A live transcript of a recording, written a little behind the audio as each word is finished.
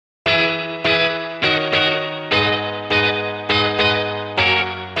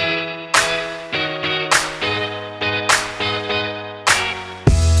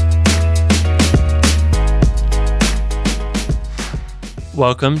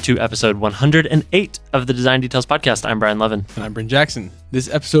Welcome to episode 108 of the Design Details Podcast. I'm Brian Levin. And I'm Bryn Jackson. This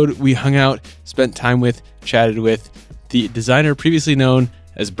episode, we hung out, spent time with, chatted with the designer previously known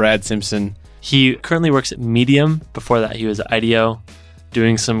as Brad Simpson. He currently works at Medium. Before that, he was at IDEO,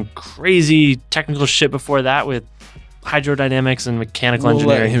 doing some crazy technical shit before that with hydrodynamics and mechanical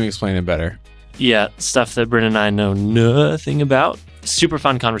engineering. Let him explain it better. Yeah, stuff that Bryn and I know nothing about. Super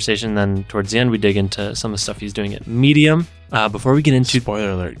fun conversation. Then towards the end, we dig into some of the stuff he's doing at Medium. Before we get into... Spoiler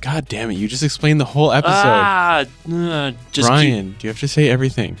alert. God damn it. You just explained the whole episode. Brian, do you have to say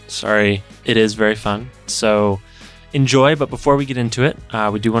everything? Sorry. It is very fun. So enjoy. But before we get into it,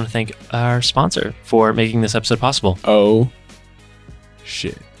 we do want to thank our sponsor for making this episode possible. Oh,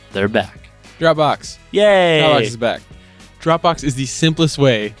 shit. They're back. Dropbox. Yay. Dropbox is back. Dropbox is the simplest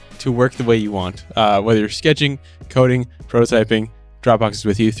way to work the way you want. Whether you're sketching, coding, prototyping, Dropbox is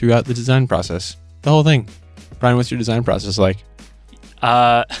with you throughout the design process. The whole thing. Brian, what's your design process like?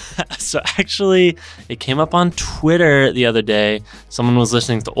 So actually, it came up on Twitter the other day. Someone was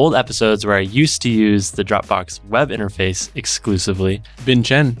listening to old episodes where I used to use the Dropbox web interface exclusively. Bin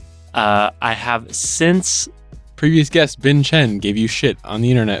Chen. I have since... Previous guest, Bin Chen, gave you shit on the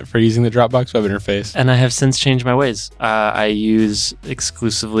internet for using the Dropbox web interface. And I have since changed my ways. I use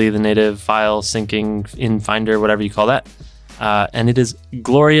exclusively the native file syncing in Finder, whatever you call that. And it is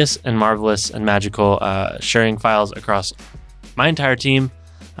glorious and marvelous and magical, sharing files across my entire team,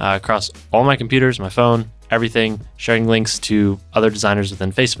 across all my computers, my phone, everything, sharing links to other designers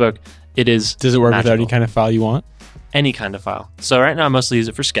within Facebook. It is Does it work magical. with any kind of file you want? Any kind of file. So right now I mostly use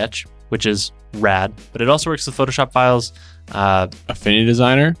it for Sketch, which is rad, but it also works with Photoshop files. Affinity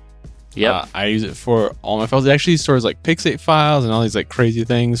Designer. Yep. I use it for all my files. It actually stores like Pixate files and all these like crazy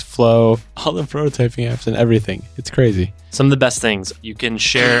things, Flow, all the prototyping apps and everything. It's crazy. Some of the best things, you can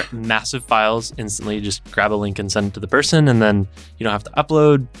share massive files instantly. Just grab a link and send it to the person, and then you don't have to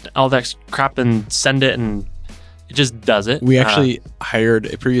upload all that crap and send it, and it just does it. We actually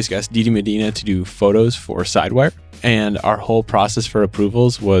hired a previous guest, Didi Medina, to do photos for Sidewire. And our whole process for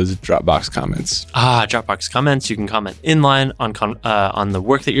approvals was Dropbox comments. Dropbox comments. You can comment inline on the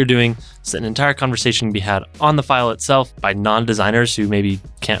work that you're doing. So an entire conversation can be had on the file itself by non-designers who maybe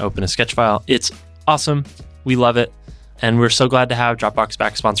can't open a sketch file. It's awesome. We love it. And we're so glad to have Dropbox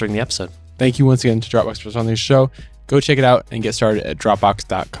back sponsoring the episode. Thank you once again to Dropbox for sponsoring the show. Go check it out and get started at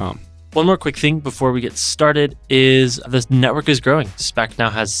Dropbox.com. One more quick thing before we get started is the network is growing. Spec now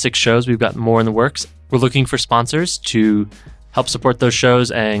has 6 shows. We've got more in the works. We're looking for sponsors to help support those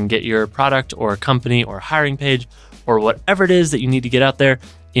shows and get your product or company or hiring page or whatever it is that you need to get out there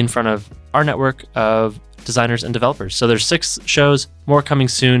in front of our network of designers and developers. So there's 6 shows, more coming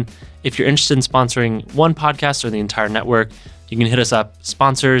soon. If you're interested in sponsoring one podcast or the entire network, you can hit us up,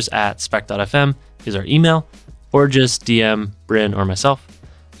 sponsors@spec.fm is our email, or just DM Bryn or myself,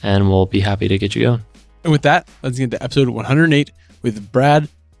 and we'll be happy to get you going. And with that, let's get to episode 108 with Brad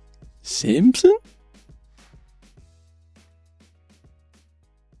Simpson.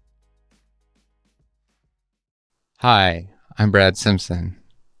 Hi, I'm Brad Simpson.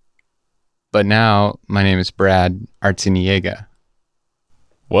 But now my name is Brad Arciniega.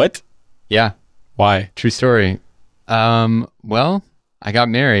 What? Yeah, Why? true story. Well, I got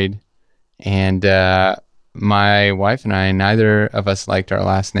married and my wife and I, neither of us liked our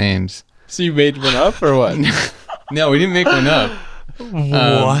last names. So you made one up or what? No, we didn't make one up.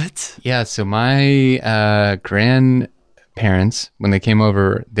 What? Yeah, so my grandparents, when they came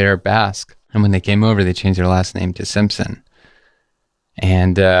over, they're Basque. And when they came over, they changed their last name to Simpson.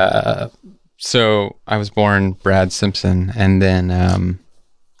 And so I was born Brad Simpson. And then when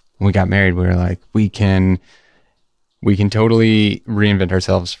we got married, we were like, we can totally reinvent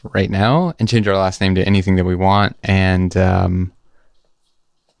ourselves right now and change our last name to anything that we want. And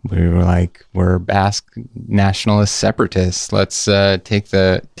we were like, we're Basque nationalist separatists. Let's take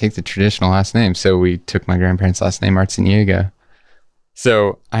the traditional last name. So we took my grandparents' last name, Arciniega.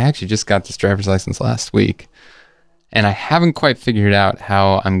 So I actually just got this driver's license last week, and I haven't quite figured out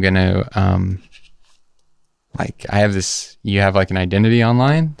how I'm going to, I have this, you have like an identity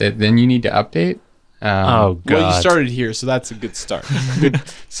online that then you need to update. Oh, God. Well, you started here, so that's a good start. Good.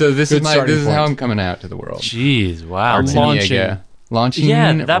 So this Good starting is how point. I'm coming out to the world. Jeez, wow. Arciniega. Launching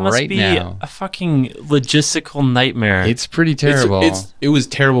Yeah, that must right be now. a fucking logistical nightmare. It's pretty terrible. It was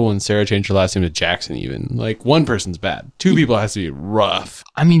terrible when Sarah changed her last name to Jackson even. Like, one person's bad. 2 people has to be rough.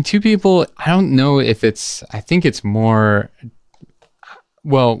 I mean, 2 people, I don't know if I think it's more,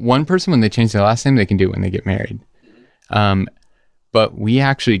 well, one person, when they change their last name, they can do it when they get married. But we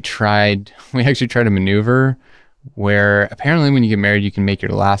actually tried a maneuver where apparently when you get married, you can make your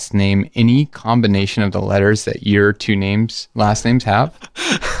last name any combination of the letters that your 2 last names have.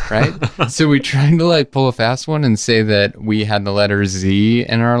 right? So we tried to like pull a fast one and say that we had the letter Z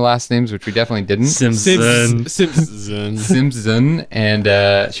in our last names, which we definitely didn't. Simpson. Simpson,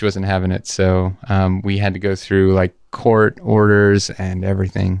 and she wasn't having it. So we had to go through like court orders and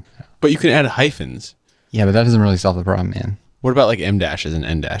everything. But you can add hyphens. Yeah, but that doesn't really solve the problem, man. What about like M dashes and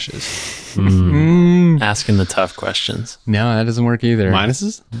N dashes? Asking the tough questions. No, that doesn't work either.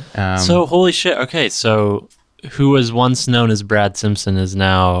 Minuses? So holy shit. Okay, so who was once known as Brad Simpson is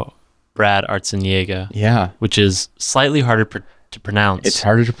now Brad Arciniega, Yeah, which is slightly harder to pronounce. it's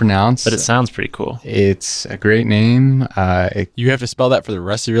harder to pronounce, but it sounds pretty cool. it's a great name. You have to spell that for the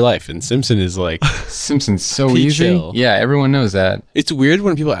rest of your life. And Simpson is like, Simpson's so Pete easy. Chill. Yeah, everyone knows that. it's weird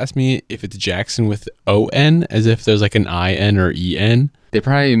when people ask me if it's Jackson with O-N, as if there's like an I-N or E-N. They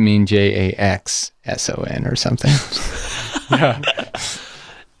probably mean JAXSON or something.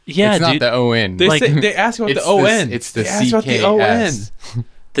 Yeah, it's not dude. the ON. They, Like- they ask about the It's O-N. it's the They ask about the O-N. CKS.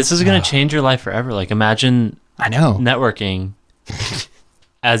 This is going to change your life forever. Like, imagine I know. networking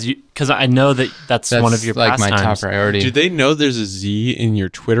as you, because I know that that's one of your like my top pastimes. priority. Do they know there's a Z in your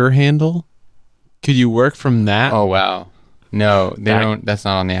Twitter handle? Could you work from that? Oh wow. No, they Back- don't. That's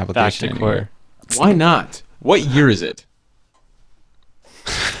not on the Back application to anymore. court. Why not? What year is it?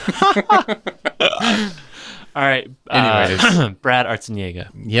 All right. Anyways. Brad Arciniega.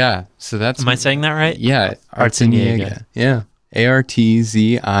 Yeah. So that's Am I saying that right? Yeah, Arciniega. Yeah.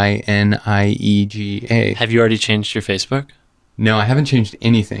 ARTZINIEGA. Have you already changed your Facebook? No, I haven't changed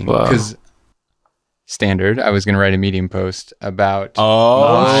anything Whoa. because standard. I was going to write a Medium post about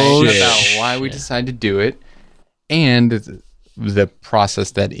Oh, why we decided to do it and the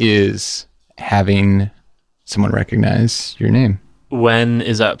process that is having someone recognize your name. When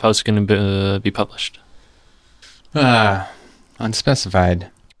is that post going to be published? Unspecified.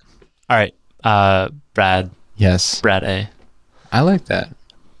 All right. Brad Yes, A. I like that.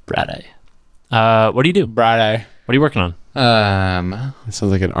 Brad A. What do you do? Brad What are you working on? That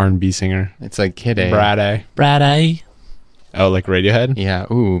sounds like an R&B singer. It's like Kid A. Brad Brad A. Oh, like Radiohead? Yeah.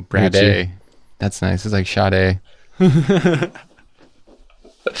 Ooh, Brad Look at A. That's nice. It's like Sade.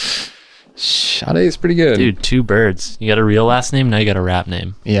 Sade is pretty good. Dude, two birds. You got a real last name, now you got a rap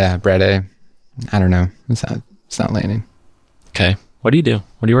name. Yeah, Brad A. I don't know. It's not landing. Okay. What do you do?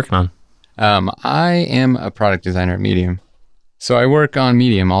 What are you working on? I am a product designer at Medium. So I work on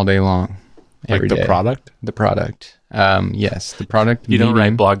Medium all day long. Like every the day. product? The product. Yes, the product. You don't write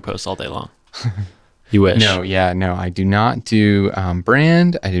Medium. blog posts all day long. You wish. No, I do not do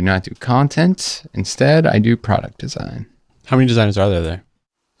brand. I do not do content. Instead, I do product design. How many designers are there?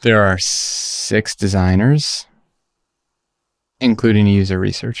 There are 6 designers, including a user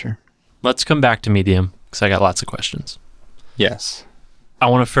researcher. Let's come back to Medium because I got lots of questions. Yes. I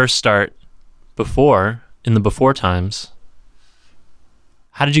want to first start in the before times.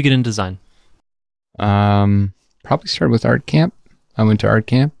 How did you get into design? Probably started with art camp. I went to art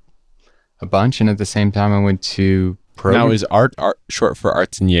camp a bunch, and at the same time, I went to Now, is art short for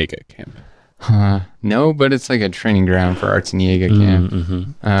Arciniega Camp? no, but it's like a training ground for Arciniega camp.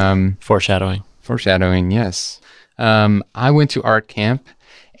 Mm-hmm. Foreshadowing. Foreshadowing, yes. I went to art camp,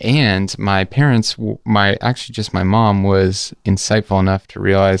 and my parents, my mom was insightful enough to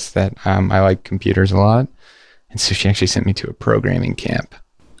realize that I like computers a lot, and so she actually sent me to a programming camp.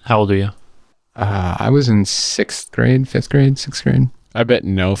 How old are you? I was in 5th grade, 6th grade. I bet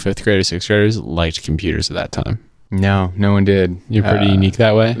no 5th grade or 6th graders liked computers at that time. No one did. You're pretty unique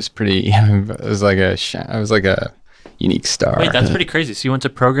that way. It was pretty. It was like I was like a unique star. Wait, that's pretty crazy. So you went to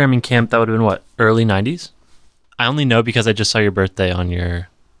programming camp. That would have been what, early 90s? I only know because I just saw your birthday on your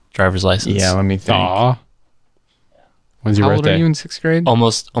driver's license. Yeah, let me think. Aw. When's your How old birthday? are you in 6th grade?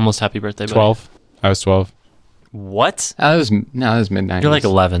 Almost happy birthday, buddy. 12. I was 12. What? That was mid 90s. You're like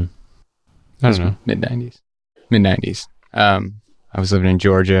 11. I don't know. Mid 90s. I was living in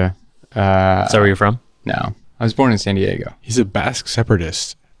Georgia. Is that where you're from? No, I was born in San Diego. He's a Basque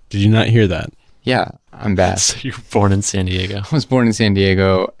separatist. Did you not hear that? Yeah, I'm Basque. So you're born in San Diego. I was born in San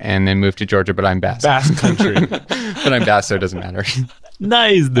Diego and then moved to Georgia, but I'm Basque. Basque country. But I'm Basque, so it doesn't matter.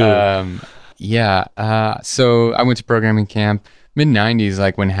 Nice, dude. So I went to programming camp. Mid 90s,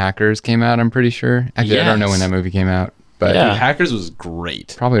 like when Hackers came out, I'm pretty sure. Actually, I don't know when that movie came out, but Yeah. Hackers was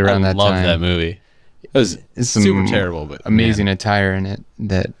great. probably around that I love time. that movie. It was It's some super terrible, but amazing man. attire in it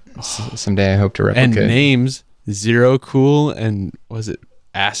that someday I hope to replicate. And names Zero Cool and was it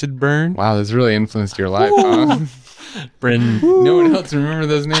Acid Burn? Wow, this really influenced your life, huh? Bryn No one else remember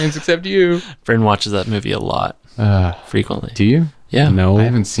those names except you. watches that movie a lot, frequently. Do you? Yeah. No, I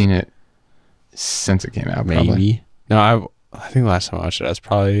haven't seen it since it came out. Probably. maybe. No, I think the last time I watched it, I was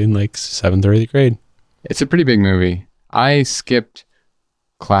probably in like 7th or 8th grade. It's a pretty big movie. I skipped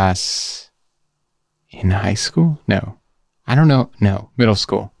class in high school. No, I don't know. No, middle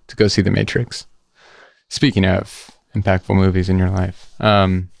school to go see The Matrix. Speaking of impactful movies in your life,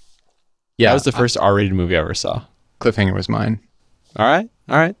 yeah, That was the first R-rated movie I ever saw. Cliffhanger was mine. All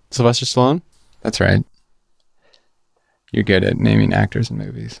right. Sylvester Stallone. That's right. You're good at naming actors in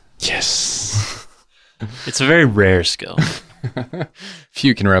movies. Yes. It's a very rare skill.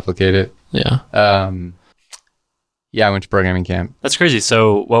 Few can replicate it. Yeah. Yeah, I went to programming camp. That's crazy.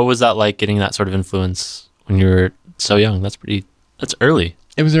 So what was that like getting that sort of influence when you were so young? That's early.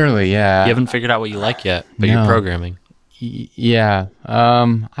 It was early, yeah. You haven't figured out what you like yet, but No. you're programming. Yeah.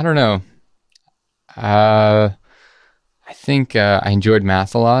 I don't know. I think I enjoyed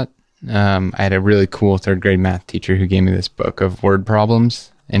math a lot. I had a really cool third grade math teacher who gave me this book of word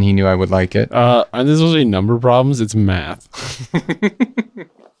problems, and he knew I would like it. Aren't these supposed to be number problems? It's math.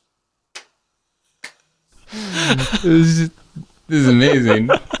 This is amazing.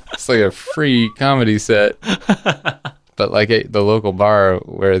 It's like a free comedy set. But like at the local bar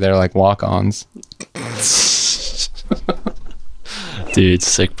where they're like walk-ons. Dude,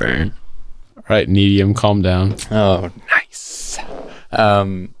 sick burn. All right, medium, calm down. Oh, nice.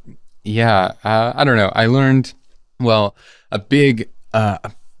 Yeah, I don't know. I learned, well, a big,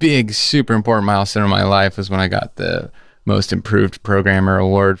 super important milestone in my life was when I got the Most Improved Programmer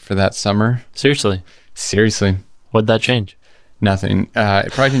award for that summer. Seriously. Seriously, What'd that change? nothing.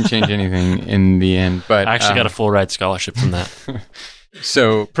 It probably didn't change anything in the end, but I actually got a full ride scholarship from that.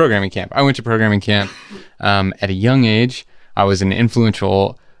 So programming camp. I went to programming camp at a young age. I was an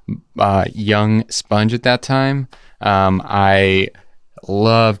influential young sponge at that time. I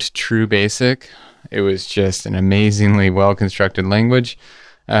loved True Basic. It was just an amazingly well-constructed language.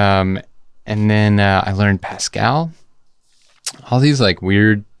 And then I learned Pascal. All these like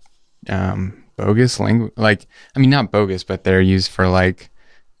weird bogus language, like, I mean, not bogus, but they're used for like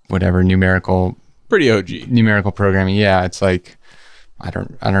whatever numerical Pretty OG. programming. Yeah, it's like I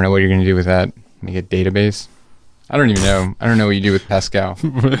don't know what you're gonna do with that. Make a database. I don't even know. I don't know what you do with Pascal.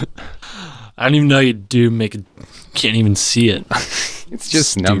 I don't even know you do make it. Can't even see it. It's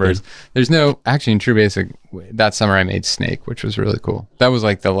just Stupid. numbers. There's no actually in True Basic. That summer I made Snake, which was really cool. That was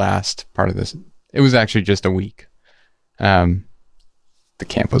like the last part of this. It was actually just a week. The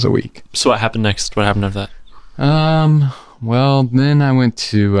camp was a week. So what happened next? What happened after that? Well, then I went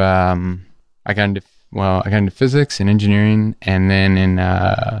to I got into physics and engineering, and then in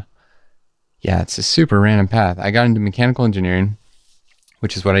it's a super random path. I got into mechanical engineering,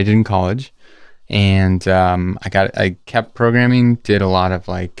 which is what I did in college, and I kept programming. Did a lot of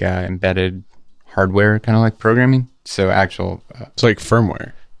like embedded hardware, kind of like programming. So actual, It's like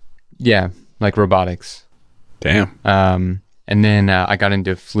firmware. like robotics. Damn. And then I got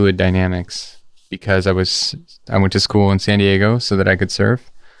into fluid dynamics because I went to school in San Diego so that I could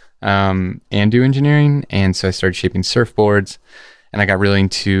surf and do engineering. And so I started shaping surfboards, and I got really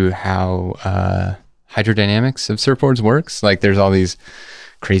into how hydrodynamics of surfboards works. Like there's all these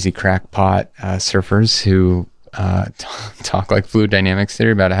crazy crackpot surfers who talk like fluid dynamics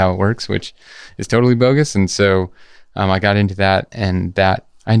theory about how it works, which is totally bogus. And so I got into that, and that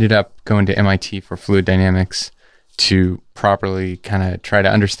I ended up going to MIT for fluid dynamics to properly kind of try to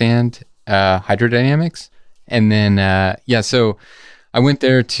understand hydrodynamics. And then, so I went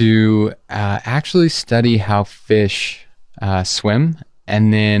there to actually study how fish swim.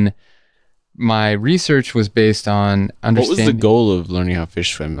 And then my research was based on understanding. What was the goal of learning how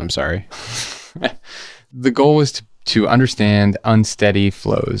fish swim? I'm sorry. The goal was to understand unsteady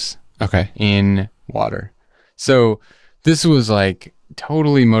flows Okay. in water. So this was like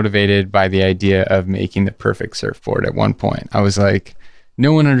totally motivated by the idea of making the perfect surfboard at one point. I was like,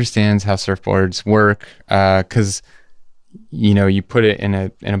 no one understands how surfboards work because, you put it in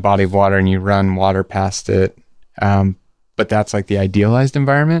a body of water and you run water past it. But that's like the idealized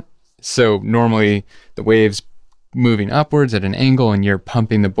environment. So normally the waves moving upwards at an angle and you're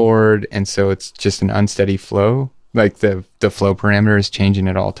pumping the board. And so it's just an unsteady flow. Like the flow parameter is changing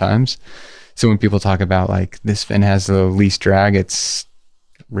at all times. So when people talk about like this fin has the least drag, it's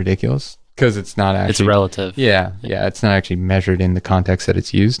ridiculous because it's not actually. It's relative. Yeah. It's not actually measured in the context that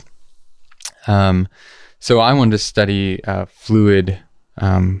it's used. So I wanted to study fluid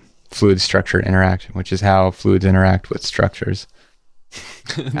structure interaction, which is how fluids interact with structures.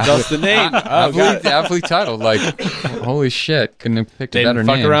 That's the name. Aptly titled. Like, holy shit! Couldn't have picked a better Didn't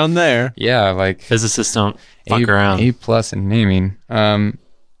fuck name. around there. Yeah, like Physicists don't fuck around. A+ in naming. So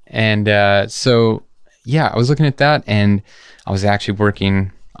I was looking at that, and I was actually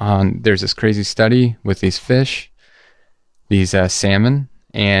working on. There's this crazy study with these fish, these salmon,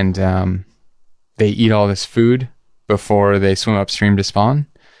 and they eat all this food, before they swim upstream to spawn.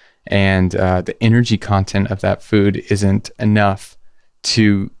 And the energy content of that food isn't enough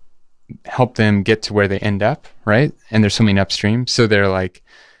to help them get to where they end up, right? And they're swimming upstream. So they're like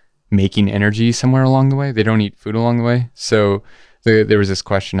making energy somewhere along the way. They don't eat food along the way. So there was this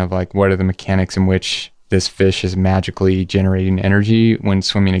question of like, what are the mechanics in which this fish is magically generating energy when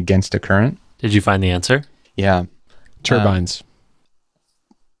swimming against a current? Did you find the answer? Yeah. Turbines.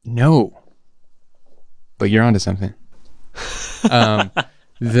 No. But you're onto something.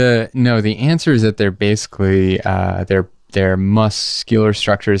 The answer is that they're basically their muscular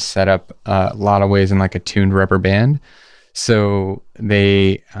structure is set up a lot of ways in like a tuned rubber band. So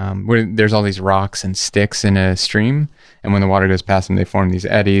they there's all these rocks and sticks in a stream, and when the water goes past them, they form these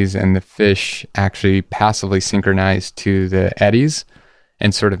eddies, and the fish actually passively synchronize to the eddies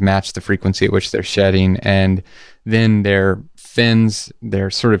and sort of match the frequency at which they're shedding. And then their fins,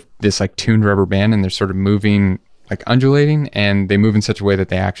 they're sort of this like tuned rubber band, and they're sort of moving, like undulating, and they move in such a way that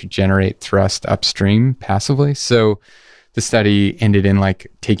they actually generate thrust upstream passively. So the study ended in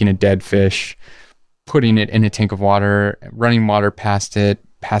like taking a dead fish, putting it in a tank of water, running water past it,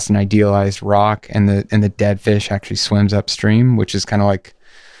 past an idealized rock, and the dead fish actually swims upstream, which is kind of like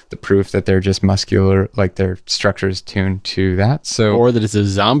the proof that they're just muscular, like their structure is tuned to that. So, Or that it's a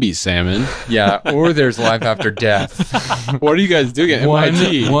zombie salmon. yeah, or there's life after death. What are you guys doing at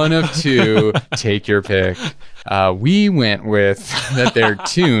MIT? One of two, take your pick. We went with that they're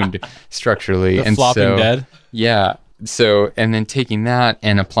tuned structurally. The and flopping so, dead? Yeah. So, and then taking that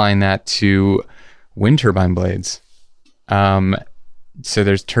and applying that to wind turbine blades. So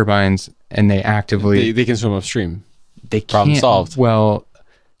there's turbines, and they actively... They can swim upstream. They Problem can't- solved. Well,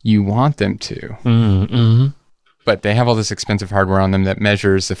 you want them to. Mm-hmm. But they have all this expensive hardware on them that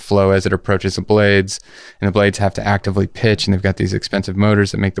measures the flow as it approaches the blades, and the blades have to actively pitch, and they've got these expensive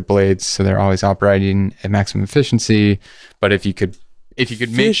motors that make the blades so they're always operating at maximum efficiency. But if you could make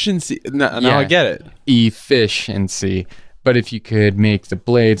Efficiency. Now Yeah. I get it. efficiency, but if you could make the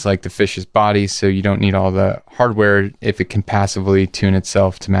blades like the fish's body, so you don't need all the hardware, if it can passively tune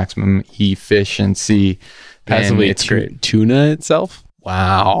itself to maximum efficiency, then Passively it's great. tuna itself?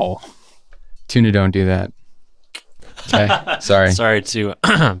 Wow. Tuna don't do that. Okay. Sorry. Sorry to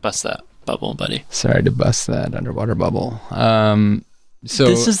bust that bubble, buddy. Sorry to bust that underwater bubble. So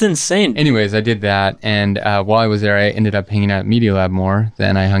This is insane. anyways, I did that. And while I was there, I ended up hanging out at Media Lab more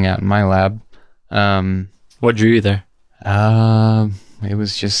than I hung out in my lab. What drew you there? It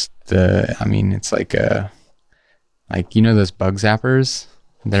was just it's like those bug zappers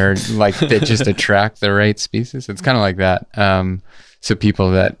that are like, that just attract the right species. It's kind of like that. So people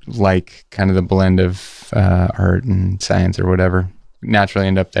that like kind of the blend of art and science or whatever naturally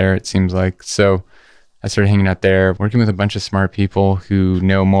end up there, it seems like. So I started hanging out there, working with a bunch of smart people who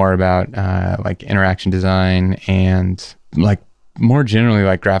know more about like interaction design and like more generally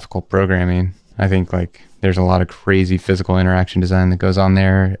like graphical programming. I think like there's a lot of crazy physical interaction design that goes on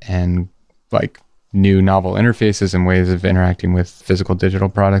there, and like new novel interfaces and ways of interacting with physical digital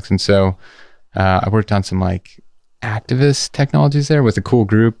products. And so I worked on some like activist technologies there with a cool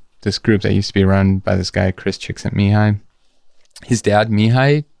group. This group that used to be run by this guy, Chris Csikszentmihalyi. His dad,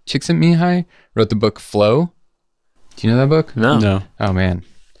 Mihai Csikszentmihalyi, wrote the book Flow. Do you know that book? No. Oh man.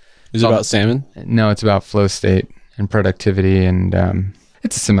 Is it about salmon? No, it's about flow state and productivity, and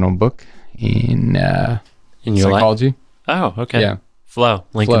it's a seminal book in In your life? psychology. Oh, okay. Yeah. Flow.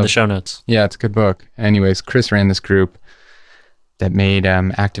 Link Flow. in the show notes. Yeah, it's a good book. Anyways, Chris ran this group that made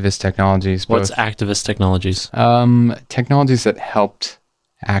activist technologies. What's both- activist technologies? technologies that helped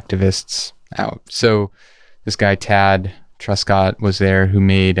activists out. So this guy, Tad Truscott, was there, who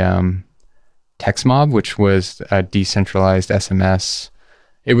made TextMob, which was a decentralized SMS.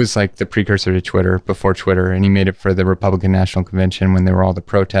 It was like the precursor to Twitter before Twitter, and he made it for the Republican National Convention when there were all the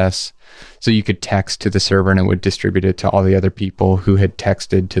protests. So you could text to the server, and it would distribute it to all the other people who had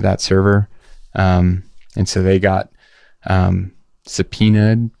texted to that server. And so they got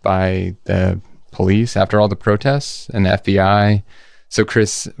subpoenaed by the police after all the protests and the FBI. So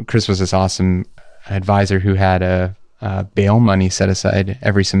Chris was this awesome advisor who had a bail money set aside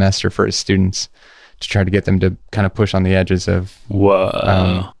every semester for his students to try to get them to kind of push on the edges of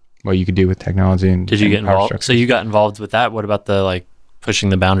Whoa. what you could do with technology. And Did you and get power involved? structures. So you got involved with that. What about the like pushing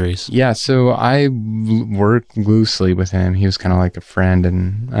the boundaries? Yeah, so I worked loosely with him. He was kind of like a friend,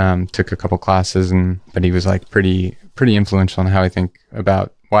 and took a couple classes, but he was like pretty influential in how I think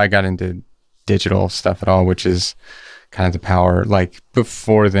about why I got into digital stuff at all, which is kind of the power. Like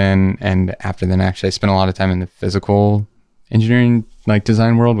before then and after then, actually, I spent a lot of time in the physical engineering, like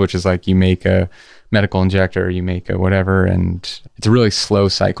design world, which is like you make a medical injector, you make a whatever, and it's a really slow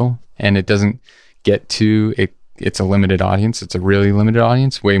cycle, and it doesn't get to it. it's a limited audience. It's a really limited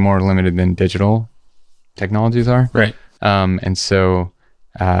audience, way more limited than digital technologies are. Right. And so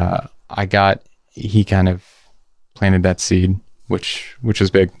he kind of planted that seed, which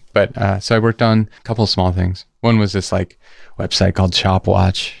was big. But so I worked on a couple of small things. One was this like website called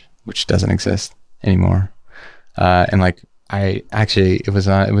Shopwatch, which doesn't exist anymore. And like it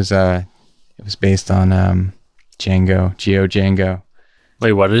was based on GeoDjango.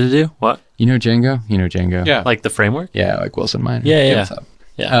 Wait, what did it do? What? You know Django? You know Django? Yeah. Like the framework? Yeah, like Wilson Miner. Yeah. What's up?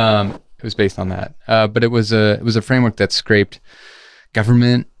 Yeah. It was based on that. But it was a framework that scraped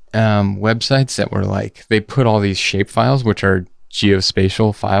government websites that were like, they put all these shape files, which are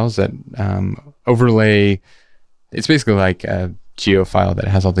geospatial files that overlay. It's basically like a geo file that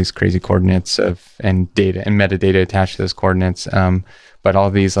has all these crazy coordinates and data and metadata attached to those coordinates. But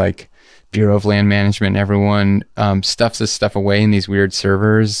all these like Bureau of Land Management, everyone stuffs this stuff away in these weird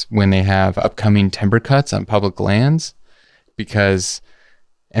servers when they have upcoming timber cuts on public lands,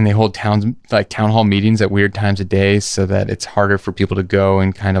 and they hold town hall meetings at weird times of day so that it's harder for people to go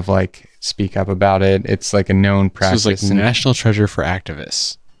and kind of like speak up about it. It's like a known practice. So it's like national treasure for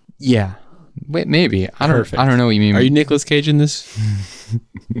activists. Yeah. Wait, maybe. I don't know what you mean. Are you Nicolas Cage in this?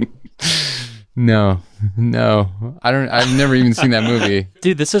 No. I've never even seen that movie.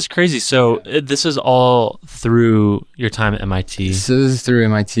 Dude, this is crazy. So this is all through your time at MIT. So this is through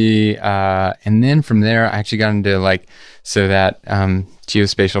MIT. And then from there, I actually got into that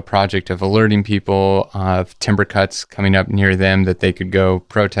geospatial project of alerting people of timber cuts coming up near them that they could go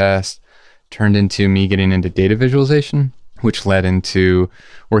protest, turned into me getting into data visualization, which led into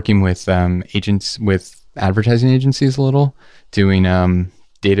working with advertising agencies a little, doing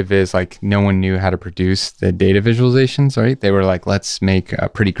data viz. Like no one knew how to produce the data visualizations, right? They were like, let's make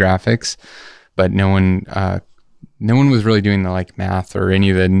pretty graphics, but no one was really doing the like math or any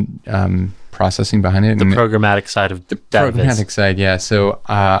of the processing behind it. The programmatic side of the programmatic side, yeah. So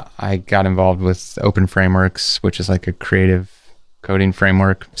I got involved with Open Frameworks, which is like a creative coding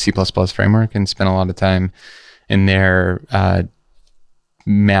framework, C++ framework, and spent a lot of time in there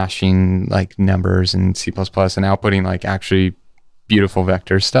mashing like numbers in C++ and outputting like actually beautiful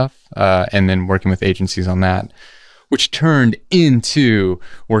vector stuff, and then working with agencies on that, which turned into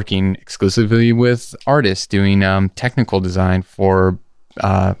working exclusively with artists doing technical design for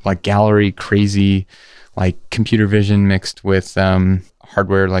like gallery crazy, like computer vision mixed with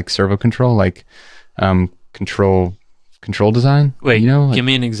hardware like servo control, like control design. Wait, like, give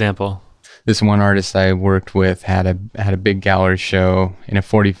me an example. This one artist I worked with had a big gallery show in a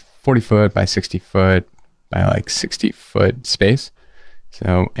 40 foot by 60 foot by like 60 foot space.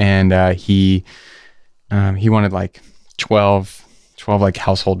 So, and he wanted like 12 like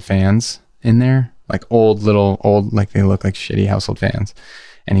household fans in there, like old, like they look like shitty household fans.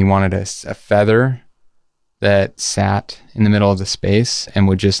 And he wanted a feather that sat in the middle of the space and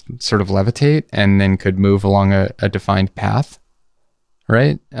would just sort of levitate and then could move along a defined path,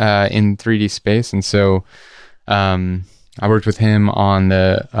 right? In 3D space. And so, I worked with him on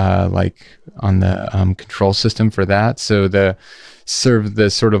the control system for that. So the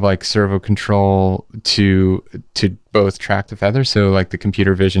sort of like servo control to both track the feather. So like the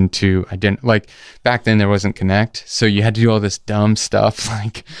computer vision to like back then there wasn't Kinect. So you had to do all this dumb stuff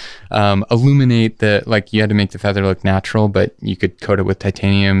like illuminate you had to make the feather look natural, but you could coat it with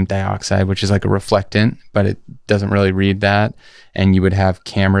titanium dioxide, which is like a reflectant, but it doesn't really read that. And you would have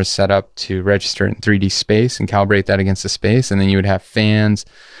cameras set up to register it in 3D space and calibrate that against the space. And then you would have fans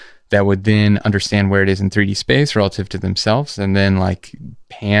that would then understand where it is in 3D space relative to themselves, and then like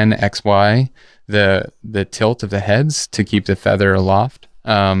pan XY the tilt of the heads to keep the feather aloft.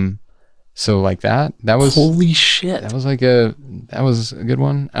 So like that was holy shit. That was a good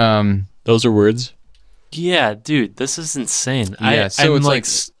one. Those are words. Yeah, dude, this is insane. Yeah, so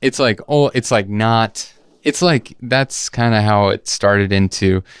it's like that's kind of how it started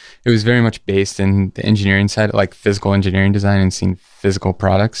into. It was very much based in the engineering side, like physical engineering design and seeing physical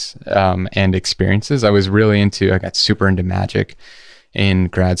products and experiences. I got super into magic in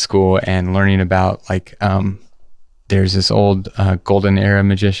grad school and learning about like there's this old golden era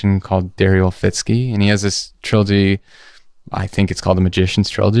magician called Daryl Fitzke, and he has this trilogy. I think it's called the Magician's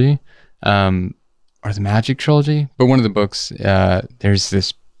Trilogy or the Magic Trilogy. But one of the books,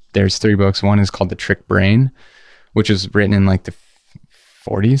 there's 3 books. One is called The Trick Brain, which was written in like the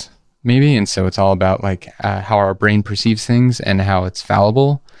 40s maybe. And so it's all about like how our brain perceives things and how it's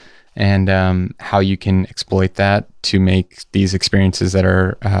fallible. and how you can exploit that to make these experiences that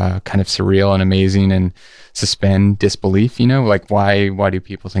are kind of surreal and amazing and suspend disbelief. Like why do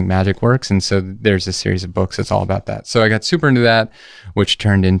people think magic works? And so there's a series of books that's all about that. So I got super into that, which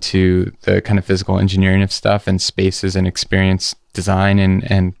turned into the kind of physical engineering of stuff and spaces and experience design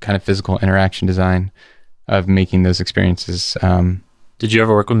and kind of physical interaction design of making those experiences. Did you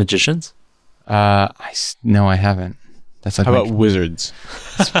ever work with magicians? No, I haven't. That's like How about wizards?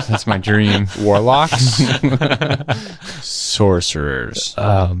 that's my dream. Warlocks? Sorcerers.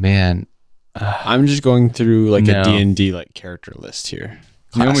 Oh man, I'm just going through like No. a D&D like character list here.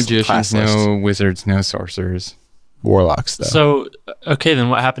 no Class magicians, list. no wizards, no sorcerers. Warlocks though. So, okay, then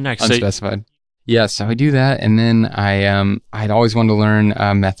what happened next? So, Unspecified. Yeah, so I do that, and then I'd always wanted to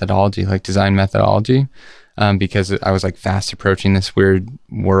learn methodology, like design methodology, because I was like fast approaching this weird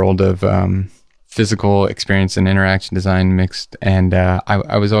world of physical experience and interaction design mixed, and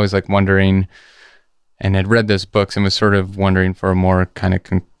I was always like wondering, and had read those books and was sort of wondering for a more kind of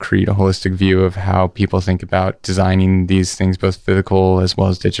concrete, holistic view of how people think about designing these things, both physical as well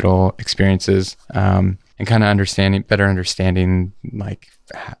as digital experiences, and kind of better understanding like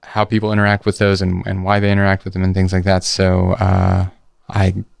how people interact with those and why they interact with them and things like that. So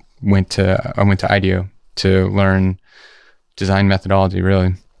I went to IDEO to learn design methodology,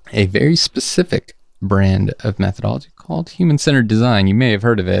 really a very specific brand of methodology called human-centered design. You may have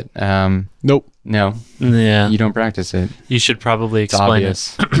heard of it. Nope. No, yeah, you don't practice it. you should probably It's explain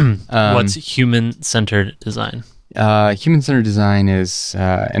obvious. it. What's human-centered design? Human-centered design is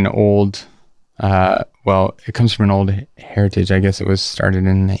an old, it comes from an old heritage. I guess it was started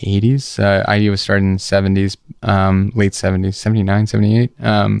in the 80s. IDEO was started in the 70s, late 70s, 79, 78.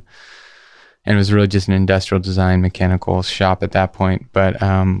 And it was really just an industrial design mechanical shop at that point. But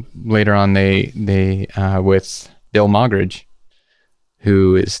later on, they with Bill Moggridge,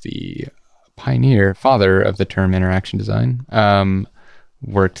 who is the father of the term interaction design,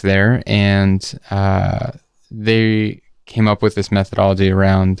 worked there, and they came up with this methodology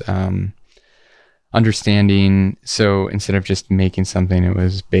around understanding. So instead of just making something, it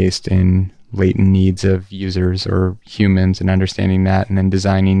was based in latent needs of users or humans, and understanding that, and then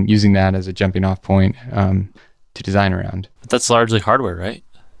using that as a jumping off point to design around. But that's largely hardware, right?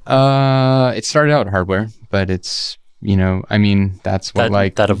 It started out hardware, but it's, that's what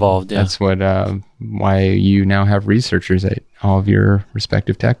that evolved. Yeah. that's what why you now have researchers at all of your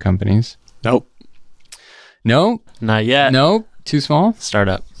respective tech companies. Nope. No, Not yet. no, too small.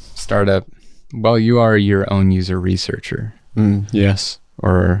 Startup. Startup. Well, you are your own user researcher, Yes.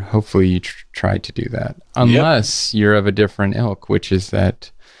 or hopefully you try to do that, unless you're of a different ilk, which is that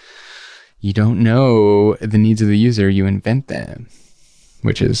you don't know the needs of the user, you invent them,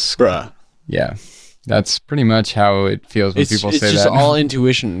 which is, Bruh. yeah, that's pretty much how it feels when It's people say just that. all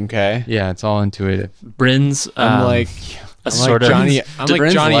intuition, okay? Yeah, it's all intuitive. Bryn's I'm like sort of Johnny. I'm like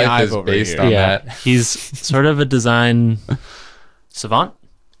Bryn's Johnny life Ive is over based here. on yeah, that. he's sort of a design savant,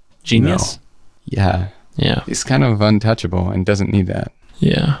 genius. Yeah, Yeah, he's kind of untouchable and doesn't need that.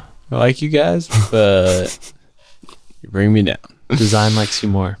 yeah. I like you guys, but you bring me down. Design likes you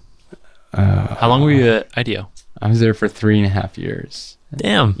more. How long were you at IDEO? I was there for 3.5 years.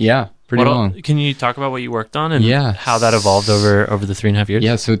 Damn. Yeah, pretty What long. Can you talk about what you worked on and Yeah. how that evolved over the 3.5 years?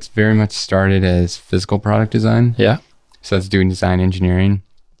 Yeah, so it's very much started as physical product design. Yeah. So that's doing design engineering.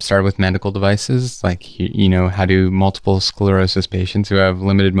 Started with medical devices, like, how do multiple sclerosis patients who have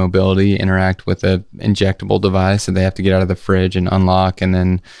limited mobility interact with a injectable device that they have to get out of the fridge and unlock and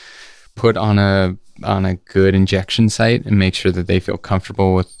then put on a good injection site and make sure that they feel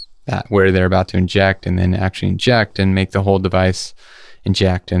comfortable with that, where they're about to inject, and then actually inject and make the whole device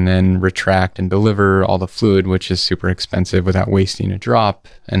inject and then retract and deliver all the fluid, which is super expensive, without wasting a drop,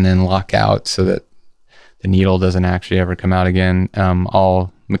 and then lock out so that the needle doesn't actually ever come out again.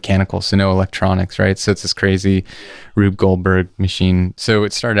 All mechanical, so no electronics, right? So it's this crazy Rube Goldberg machine. So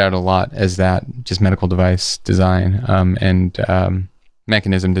it started out a lot as that, just medical device design, and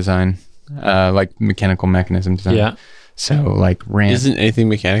mechanism design, like mechanical mechanism design. Yeah. So like ramp. Isn't anything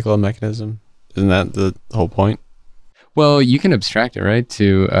mechanical a mechanism? Isn't that the whole point? Well, you can abstract it, right,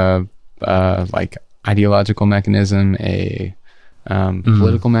 to like ideological mechanism, a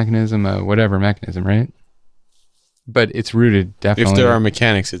political mechanism, whatever mechanism, right? But it's rooted definitely. If there are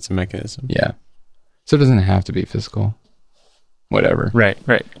mechanics, it's a mechanism. Yeah. So it doesn't have to be physical. Whatever. Right.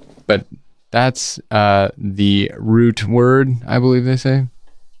 But that's the root word, I believe they say.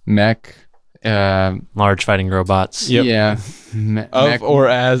 Mech. Large fighting robots. Yep. Yeah. Of or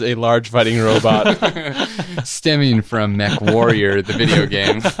as a large fighting robot. Stemming from Mech Warrior, the video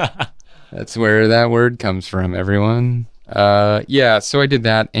game. That's where that word comes from, everyone. Yeah, so I did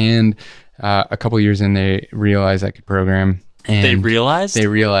that, and a couple years in, they realized I could program. And They realized? They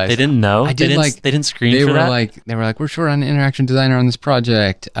realized. They didn't know? I did They didn't screen they for were that? they were like, we're short on an interaction designer on this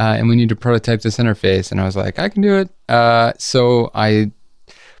project, and we need to prototype this interface. And I was like, I can do it. So I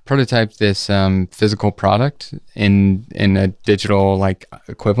prototyped this physical product in a digital like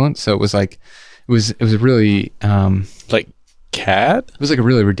equivalent. So it was like it was really Like CAD? it was like a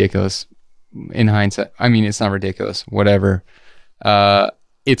really ridiculous in hindsight. I mean, it's not ridiculous, whatever.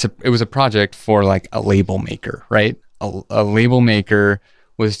 It was a project for like a label maker, right? A label maker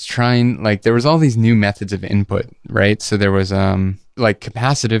was trying, like, there was all these new methods of input, right? So there was like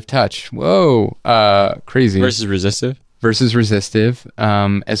capacitive touch. Whoa, crazy. Versus Resistive,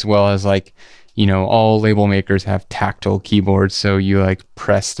 as well as like, you know, all label makers have tactile keyboards, so you like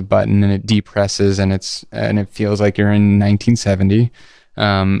press the button and it depresses and it feels like you're in 1970.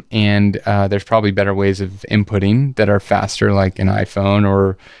 And there's probably better ways of inputting that are faster, like an iPhone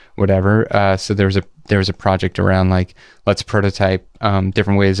or whatever. So there was a project around like, let's prototype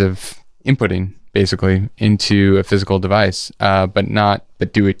different ways of inputting basically into a physical device, but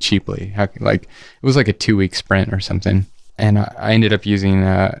do it cheaply. Like it was like a 2-week sprint or something. And I ended up using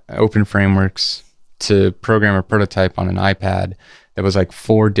Open Frameworks to program a prototype on an iPad that was like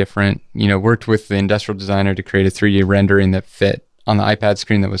 4 different, worked with the industrial designer to create a 3D rendering that fit on the iPad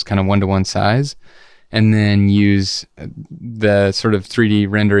screen that was kind of 1-to-1 size, and then use the sort of 3D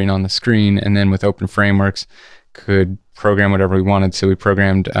rendering on the screen. And then with Open Frameworks could program whatever we wanted. So we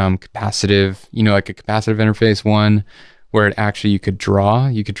programmed capacitive, like a capacitive interface one, where it actually you could draw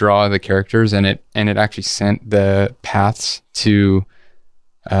the characters, and it actually sent the paths to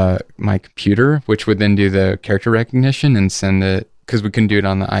my computer, which would then do the character recognition and send it, because we couldn't do it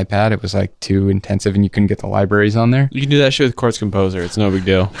on the iPad. It was like too intensive and you couldn't get the libraries on there. You can do that shit with Quartz Composer. It's no big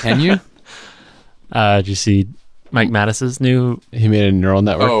deal. Can you? Did you see Mike Mattis's new He made a neural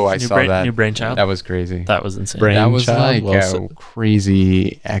network. Oh, I saw that. new brainchild? That was crazy. That was insane. Brain- That was Brainchild, like well, a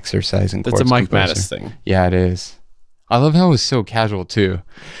crazy exercise in That's Quartz a Mike Composer. Mattis thing. Yeah, it is. I love how it was so casual too.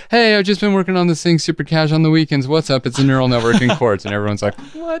 Hey, I've just been working on this thing super casual on the weekends. What's up? It's a neural network in Quartz. And everyone's like,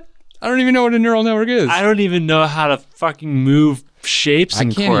 what? I don't even know what a neural network is. I don't even know how to fucking move shapes I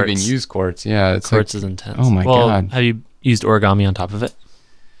in can't Quartz. even use Quartz. Yeah, it's Quartz like, is intense. oh my God. Have you used origami on top of it?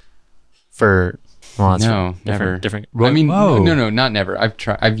 That's no, never. Different. I mean, Whoa. no, not never.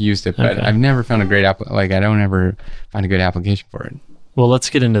 I've used it, but Okay. I've never found a great I don't ever find a good application for it. Well, let's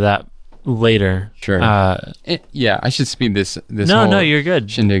get into that later. Sure. Yeah, I should speed this. No, you're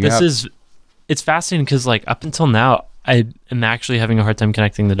good. shindig up. It's fascinating because like up until now, I am actually having a hard time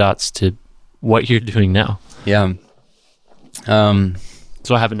connecting the dots to what you're doing now. Yeah. So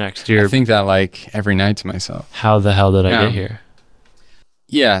what happened next? I think that like every night to myself. How the hell did I Yeah. get here?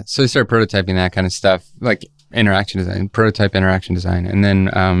 Yeah, so I started prototyping that kind of stuff, like prototype interaction design. And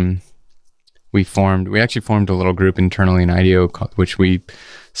then we actually formed a little group internally in IDEO, which we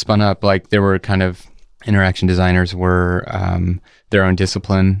spun up. Like there were kind of interaction designers were their own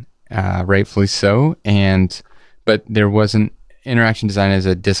discipline, rightfully so. But there wasn't, interaction design as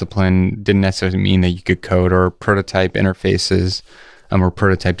a discipline didn't necessarily mean that you could code or prototype interfaces or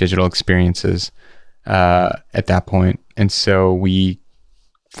prototype digital experiences at that point. And so we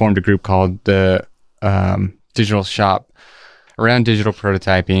formed a group called the Digital Shop around digital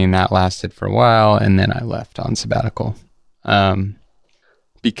prototyping. That lasted for a while, and then I left on sabbatical.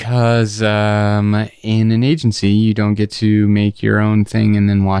 Because in an agency, you don't get to make your own thing and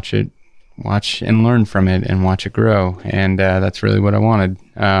then watch and learn from it and watch it grow. And that's really what I wanted,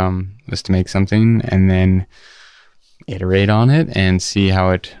 was to make something and then iterate on it and see how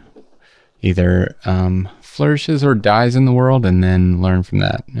it either flourishes or dies in the world, and then learn from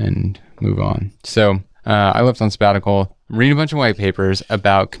that and move on. So I left on sabbatical, reading a bunch of white papers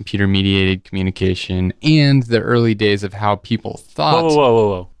about computer-mediated communication and the early days of how people thought.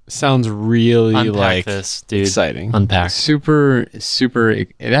 Whoa. Sounds really Unpack this, dude. exciting. Unpack. Super.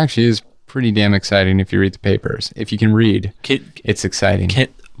 It actually is pretty damn exciting if you read the papers. If you can read, it's exciting.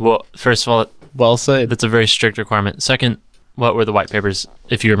 Well, first of all, Well said. that's a very strict requirement. Second, what were the white papers,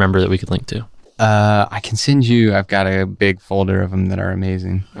 if you remember, that we could link to? I can send you. I've got a big folder of them that are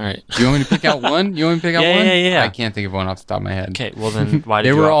amazing. All right. Do you want me to pick out one? You want me to pick out Yeah, one? yeah. I can't think of one off the top of my head. Okay, well then, why did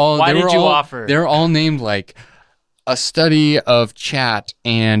They you were all. Why they did were you all, offer? They're all named like a study of chat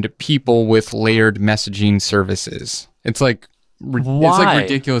and people with layered messaging services. It's like it's Why? like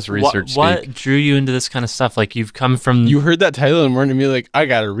ridiculous research. What speak. drew you into this kind of stuff? Like you've come from You heard that title and weren't immediately like, I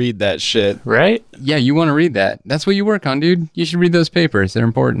gotta read that shit. right? Yeah, you want to read that. That's what you work on, dude. You should read those papers. They're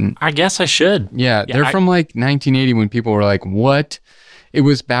important. I guess I should. Yeah, Yeah, they're from like 1980 when people were like, what it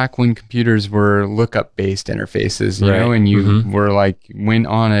was back when computers were lookup based interfaces, you Right. know, and you were like went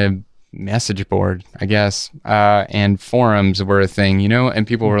on a message board, I guess, and forums were a thing, you know, and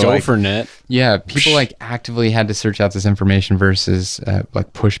people were like, Gophernet. yeah, people like actively had to search out this information versus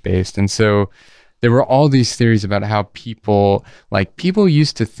like push based. And so there were all these theories about how people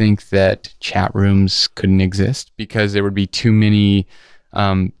used to think that chat rooms couldn't exist because there would be too many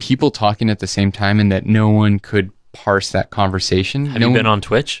people talking at the same time and that no one could parse that conversation. Have you been on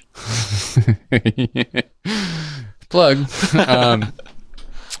Twitch? Plug.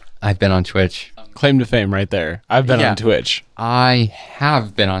 I've been on Twitch. Claim to fame right there. I've been Yeah. on Twitch. I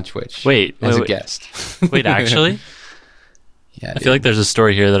have been on Twitch. Wait, as a wait. guest. Wait, actually? Yeah, I feel like there's a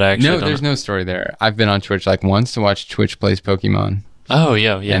story here that I actually don't there's know. no story there. I've been on Twitch like once to watch Twitch plays Pokemon. Oh,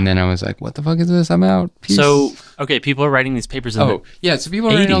 yeah. And then I was like, what the fuck is this? I'm out. Peace. So, okay, people are writing these papers in oh, yeah. So people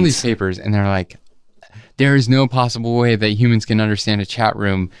are writing all 80s. these papers and they're like, there is no possible way that humans can understand a chat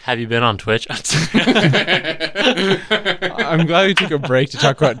room. Have you been on Twitch? I'm glad we took a break to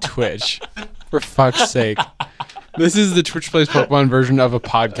talk about Twitch. For fuck's sake. This is the Twitch Plays Pokemon version of a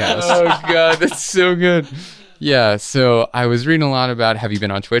podcast. Oh, God. That's so good. Yeah. So I was reading a lot about have you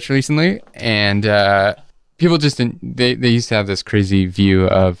been on Twitch recently? And people just didn't, they used to have this crazy view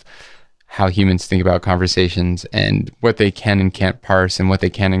of how humans think about conversations and what they can and can't parse and what they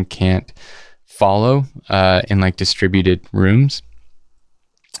can and can't follow in like distributed rooms.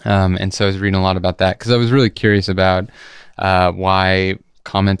 And so I was reading a lot about that because I was really curious about why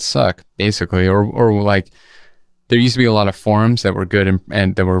comments suck, basically, or like there used to be a lot of forums that were good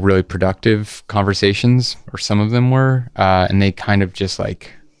and that were really productive conversations, or some of them were, and they kind of just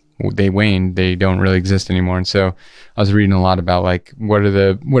like they waned. They don't really exist anymore. And so I was reading a lot about like what are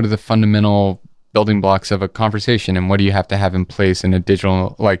the fundamental building blocks of a conversation and what do you have to have in place in a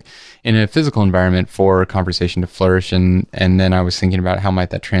digital, like in a physical environment for a conversation to flourish. And then I was thinking about how might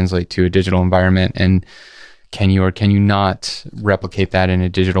that translate to a digital environment, and can you or can you not replicate that in a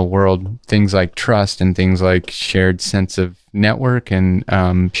digital world? Things like trust and things like shared sense of network and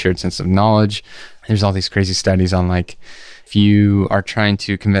shared sense of knowledge. There's all these crazy studies on like if you are trying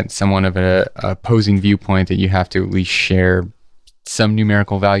to convince someone of a opposing viewpoint that you have to at least share some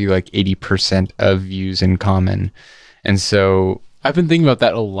numerical value, like 80% of views in common. And so I've been thinking about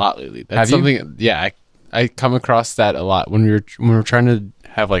that a lot lately. That's Have you? something. Yeah, I come across that a lot when we're trying to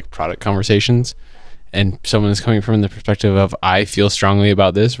have like product conversations, and someone is coming from the perspective of I feel strongly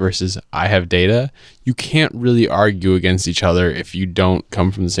about this versus I have data. You can't really argue against each other if you don't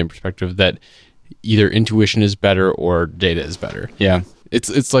come from the same perspective that either intuition is better or data is better. yeah,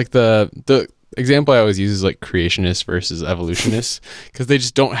 It's like the example I always use is like creationists versus evolutionists because they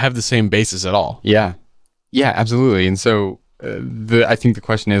just don't have the same basis at all. yeah, absolutely. And so I think the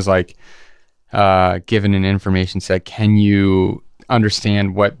question is like, given an information set, can you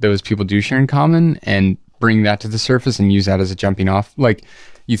understand what those people do share in common and bring that to the surface and use that as a jumping off? Like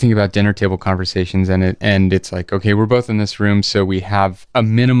you think about dinner table conversations and it's like, okay, we're both in this room, so we have a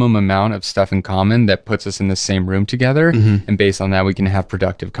minimum amount of stuff in common that puts us in the same room together. And based on that, we can have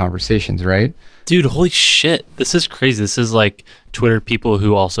productive conversations, right? Dude, holy shit. This is crazy. This is like Twitter people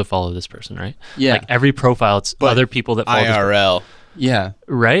who also follow this person, right? Yeah. Like every profile, it's other people that follow this person, IRL. Yeah.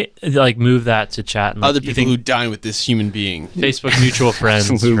 right? Like move that to chat. And like, Other you people think who dine with this human being. Facebook mutual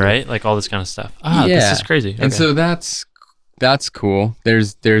friends, Absolutely. right? Like all this kind of stuff. This is crazy. And so that's cool.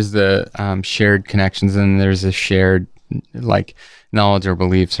 There's the shared connections, and there's a shared like knowledge or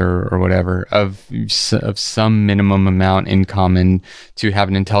beliefs or whatever of some minimum amount in common to have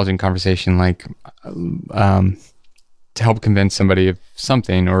an intelligent conversation, like to help convince somebody of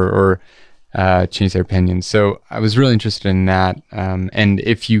something or change their opinion. So I was really interested in that. And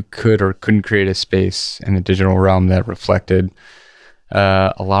if you could or couldn't create a space in the digital realm that reflected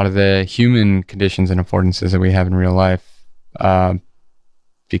a lot of the human conditions and affordances that we have in real life,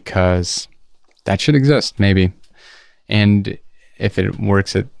 because that should exist maybe. And if it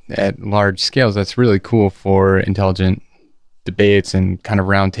works at large scales, that's really cool for intelligent debates and kind of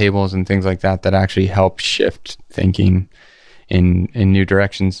round tables and things like that actually help shift thinking in new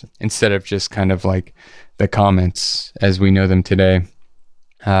directions instead of just kind of like the comments as we know them today.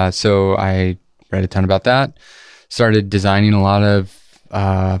 So I read a ton about that, started designing a lot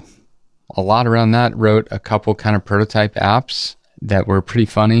around that, wrote a couple kind of prototype apps that were pretty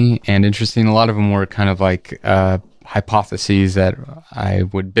funny and interesting. A lot of them were kind of like hypotheses that I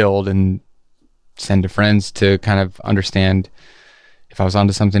would build and send to friends to kind of understand if I was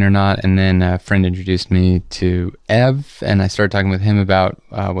onto something or not. And then a friend introduced me to Ev, and I started talking with him about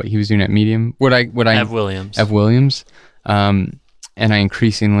what he was doing at Medium. Ev Williams. Ev Williams. And I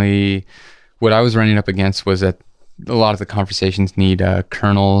increasingly, what I was running up against was that a lot of the conversations need a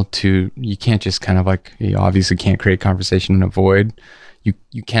kernel you can't just kind of like, you obviously can't create conversation in a void.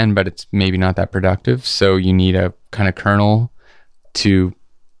 You can, but it's maybe not that productive. So you need a kind of kernel to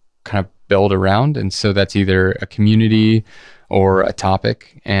kind of build around. And so that's either a community or a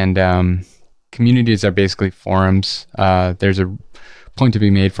topic. And communities are basically forums. There's a point to be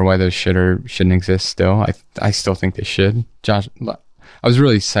made for why those should or shouldn't exist still. I still think they should. I was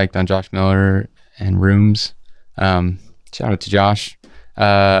really psyched on Josh Miller and Rooms. Shout out to Josh.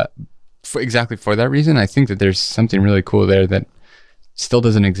 Exactly for that reason, I think that there's something really cool there that still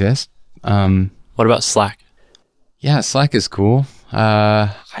doesn't exist. What about Slack? Yeah, Slack is cool.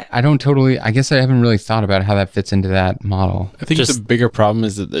 I don't totally, I guess I haven't really thought about how that fits into that model. I think the bigger problem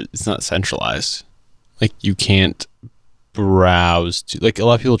is that it's not centralized. Like you can't browse to, like a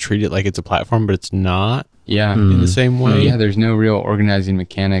lot of people treat it like it's a platform, but it's not. Yeah. In the same way. Yeah, there's no real organizing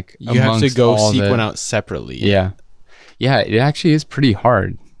mechanic. You have to go seek one out separately. Yeah. Yeah, it actually is pretty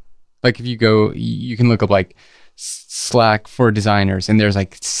hard. Like if you go, you can look up like Slack for designers and there's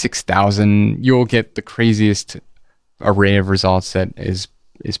like 6,000. You'll get the craziest array of results that is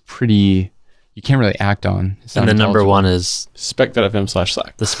pretty, you can't really act on. And the number one is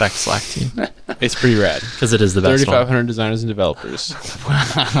spec.fm/Slack. the Spec Slack team. It's pretty rad. Because it is the best 3,500 designers and developers.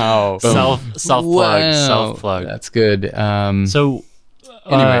 Wow. Self plug. That's good. So,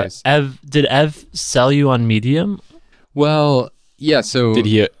 anyways. Did Ev sell you on Medium? Well, yeah, so... Did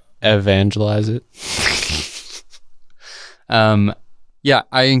he evangelize it? Yeah,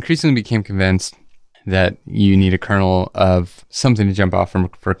 I increasingly became convinced that you need a kernel of something to jump off from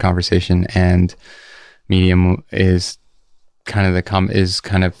for a conversation, and Medium is kind of This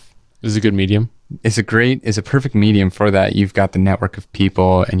is a good medium. Is a perfect medium for that. You've got the network of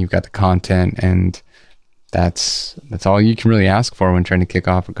people and you've got the content, and that's all you can really ask for when trying to kick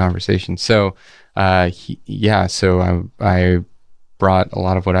off a conversation. So, so I brought a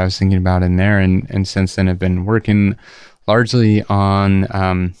lot of what I was thinking about in there, and since then I've been working largely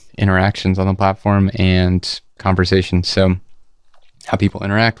on interactions on the platform and conversations. So how people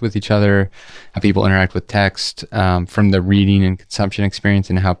interact with each other, how people interact with text, from the reading and consumption experience,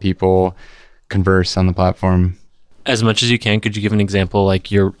 and how people converse on the platform. As much as you can, could you give an example?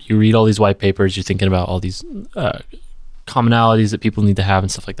 Like you read all these white papers, you're thinking about all these commonalities that people need to have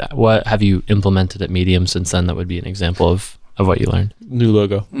and stuff like that. What have you implemented at Medium since then that would be an example of what you learned? New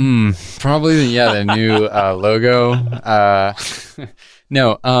logo. Probably, the new logo.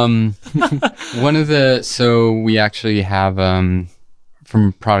 No, so we actually have, from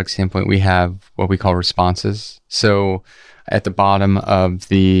a product standpoint, we have what we call responses. So at the bottom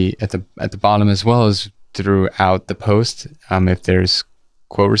of at the bottom, as well as throughout the post, if there's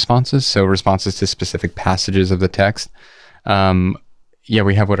quote responses, so responses to specific passages of the text,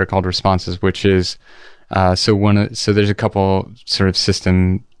 we have what are called responses, which is, so there's a couple sort of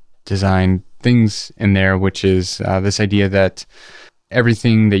system design things in there, which is this idea that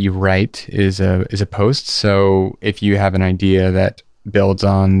everything that you write is a post. So if you have an idea that builds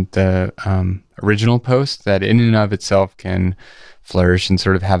on the original post, that in and of itself can flourish and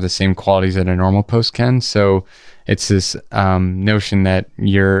sort of have the same qualities that a normal post can. So it's this notion that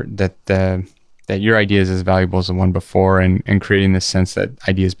your idea is as valuable as the one before, and creating this sense that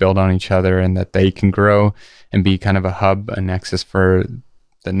ideas build on each other and that they can grow and be kind of a hub, a nexus for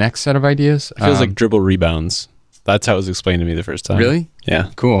the next set of ideas. It feels like dribble rebounds. That's how it was explained to me the first time. Really? Yeah.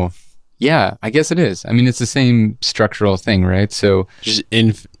 Cool. Yeah, I guess it is. I mean, it's the same structural thing, right? So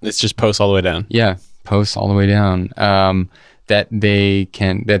it's just posts all the way down. Yeah, posts all the way down. That they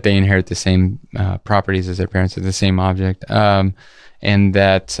inherit the same properties as their parents, as the same object, and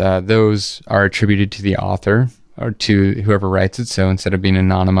that those are attributed to the author or to whoever writes it. So instead of being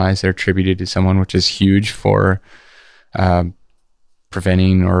anonymized, they're attributed to someone, which is huge for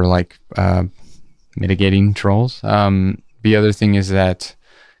preventing or mitigating trolls. The other thing is that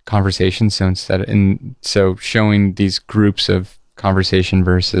conversation. So showing these groups of conversation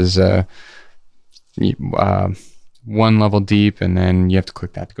versus one level deep, and then you have to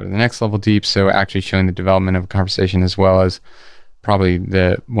click that to go to the next level deep. So actually showing the development of a conversation, as well as probably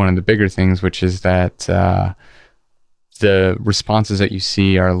one of the bigger things, which is that the responses that you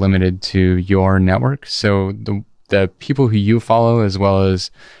see are limited to your network. So the people who you follow, as well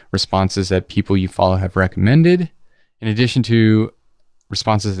as responses that people you follow have recommended, in addition to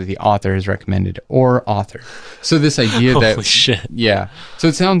responses that the author has recommended or author. So this idea that holy shit. Yeah. So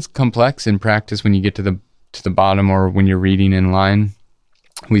it sounds complex in practice when you get to the bottom, or when you're reading in line.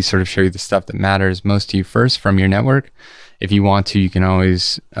 We sort of show you the stuff that matters most to you first from your network. If you want to, you can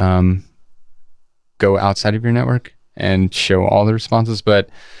always go outside of your network and show all the responses, but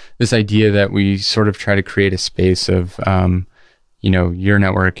this idea that we sort of try to create a space of, your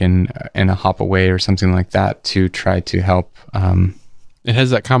network and a hop away or something like that to try to help. It has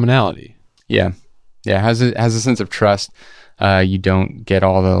that commonality. Yeah. It has a sense of trust. You don't get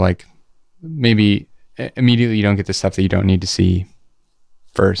all the maybe immediately you don't get the stuff that you don't need to see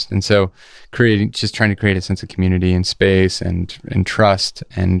first. And so trying to create a sense of community and space and trust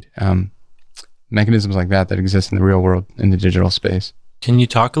and mechanisms like that exist in the real world, in the digital space. Can you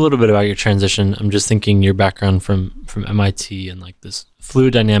talk a little bit about your transition? I'm just thinking your background from MIT and this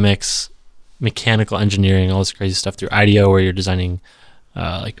fluid dynamics, mechanical engineering, all this crazy stuff through IDEO where you're designing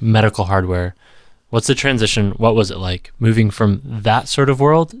medical hardware. What's the transition? What was it like moving from that sort of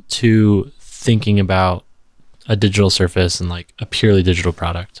world to thinking about a digital surface and a purely digital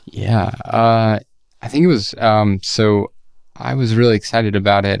product? Yeah, I think it was, so I was really excited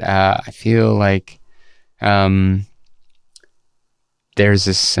about it. I feel like there's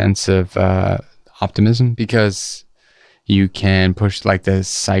this sense of optimism because you can push, the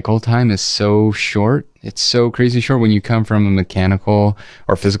cycle time is so short. It's so crazy short when you come from a mechanical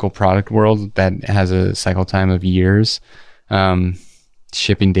or physical product world that has a cycle time of years.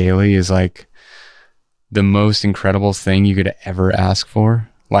 Shipping daily is the most incredible thing you could ever ask for.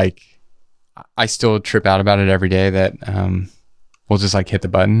 I still trip out about it every day that we'll just hit the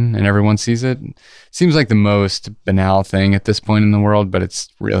button and everyone sees it. Seems like the most banal thing at this point in the world, but it's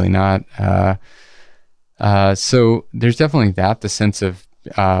really not. So there's definitely the sense of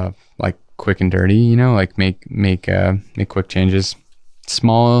quick and dirty, make quick changes,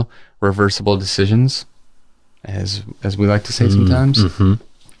 small reversible decisions, as we like to say sometimes.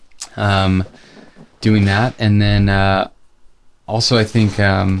 Mm-hmm. Doing that, and then also I think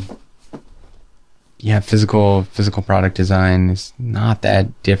physical product design is not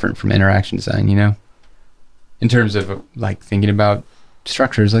that different from interaction design, in terms of thinking about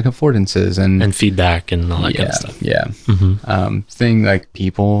structures like affordances and feedback and all that kind of stuff. Yeah. Mm-hmm. Thing like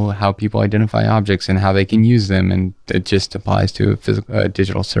how people identify objects and how they can use them, and it just applies to a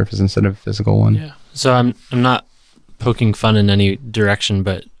digital surface instead of a physical one. Yeah. So I'm not poking fun in any direction,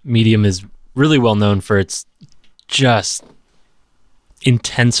 but Medium is really well known for its just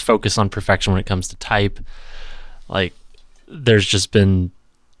intense focus on perfection when it comes to type. There's just been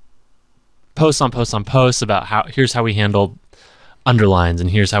posts on posts on posts about here's how we handle underlines and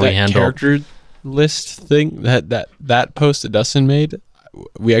here's how we handle character list thing that post that Dustin made.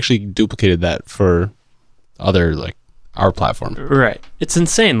 We actually duplicated that for other our platform. Right. It's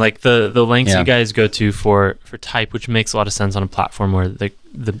insane. The lengths you guys go to for type, which makes a lot of sense on a platform where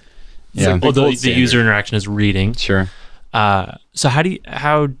the user interaction is reading. Sure. So how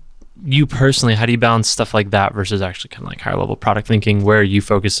do you personally balance stuff like that versus actually kind of higher level product thinking? Where are you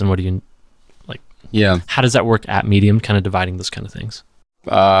focused and what do you how does that work at Medium, kind of dividing those kind of things?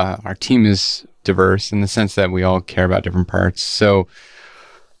 Our team is diverse in the sense that we all care about different parts. So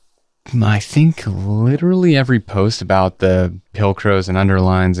I think literally every post about the pilcrows and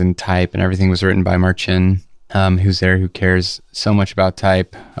underlines and type and everything was written by Marcin, who cares so much about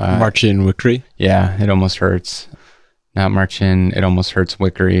type. Marcin Wickery. Yeah, it almost hurts. Not Marcin, it almost hurts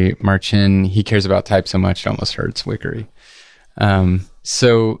Wickery. Marcin, he cares about type so much it almost hurts Wickery.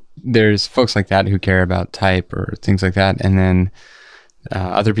 So there's folks like that who care about type or things like that. And then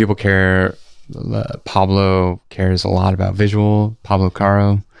other people care. Pablo cares a lot about visual, Pablo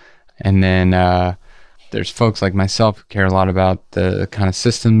Caro. And then there's folks like myself who care a lot about the kind of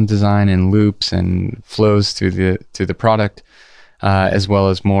system design and loops and flows through the product, as well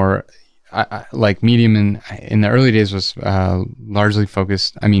as more like Medium in the early days was largely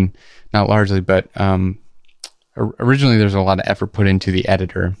focused. I mean, not largely, but originally there's a lot of effort put into the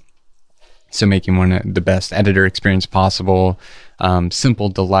editor. So making the best editor experience possible, simple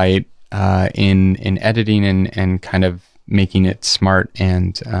delight in editing and kind of making it smart,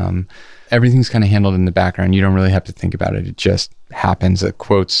 and everything's kind of handled in the background. You don't really have to think about it. It just happens. The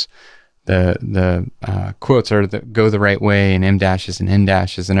quotes, the quotes go the right way, and M dashes and N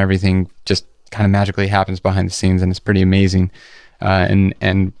dashes and everything just kind of magically happens behind the scenes, and it's pretty amazing.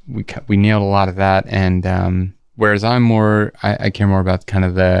 And we nailed a lot of that. And whereas I care more about kind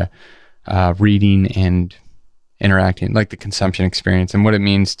of the reading and interacting, like the consumption experience and what it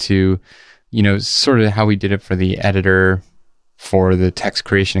means to, sort of how we did it for the editor for the text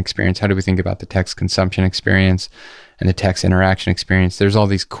creation experience. How do we think about the text consumption experience and the text interaction experience? There's all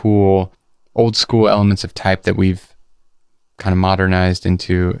these cool old school elements of type that we've kind of modernized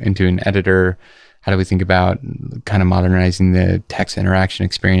into an editor how do we think about kind of modernizing the text interaction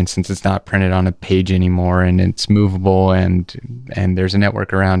experience, since it's not printed on a page anymore and it's movable and there's a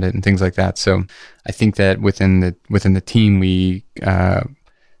network around it and things like that. So I think that within the team, we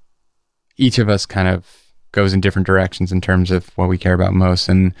each of us kind of goes in different directions in terms of what we care about most.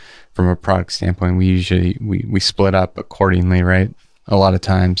 And from a product standpoint, we usually we split up accordingly, right? A lot of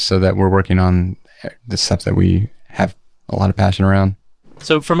times, so that we're working on the stuff that we have a lot of passion around.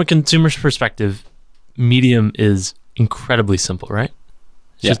 So from a consumer's perspective, Medium is incredibly simple, right?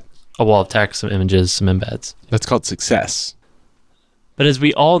 It's just a wall of text, some images, some embeds. That's called success. But as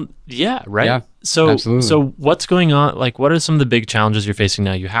we all, right? Yeah, so, absolutely. So what's going on? Like, what are some of the big challenges you're facing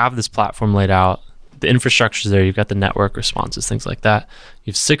now? You have this platform laid out, the infrastructure's there, you've got the network responses, things like that.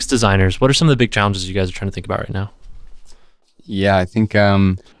 You have 6 designers. What are some of the big challenges you guys are trying to think about right now? Yeah, I think...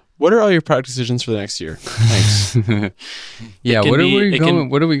 What are all your product decisions for the next year? Thanks. Yeah, what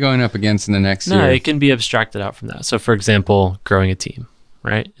are we going up against in the next year? No, it can be abstracted out from that. So for example, growing a team,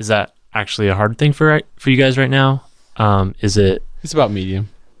 right? Is that actually a hard thing for you guys right now? It's about Medium.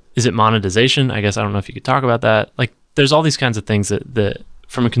 Is it monetization? I guess I don't know if you could talk about that. Like, there's all these kinds of things that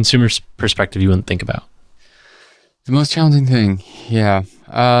from a consumer's perspective, you wouldn't think about. The most challenging thing,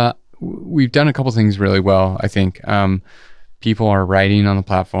 we've done a couple things really well, I think. People are writing on the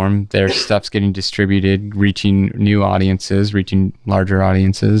platform. Their stuff's getting distributed, reaching new audiences, reaching larger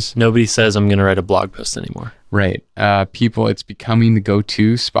audiences. Nobody says I'm going to write a blog post anymore. Right. It's becoming the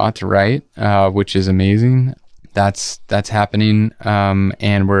go-to spot to write, which is amazing. That's happening.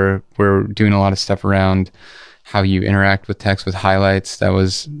 And we're doing a lot of stuff around how you interact with text with highlights. That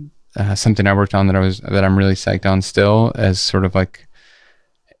was something I worked on that I'm really psyched on still, as sort of like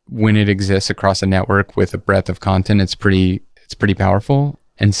when it exists across a network with a breadth of content, it's pretty powerful.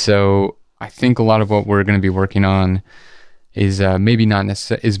 And so I think a lot of what we're going to be working on is maybe not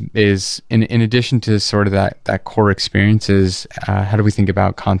necessarily is in addition to sort of that core experience is how do we think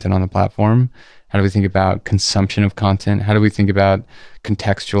about content on the platform? How do we think about consumption of content? How do we think about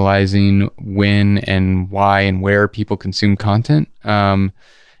contextualizing when and why and where people consume content? And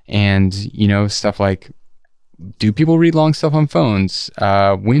stuff like, do people read long stuff on phones?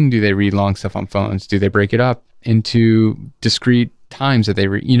 When do they read long stuff on phones? Do they break it up into discrete times that they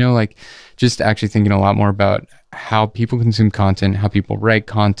read? Like just actually thinking a lot more about how people consume content, how people write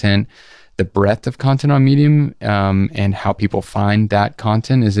content, the breadth of content on Medium, and how people find that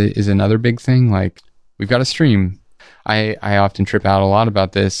content is another big thing. Like, we've got a stream. I often trip out a lot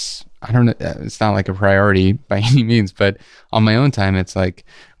about this. I don't know, it's not like a priority by any means, but on my own time, it's like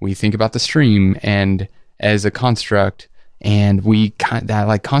we think about the stream and as a construct, and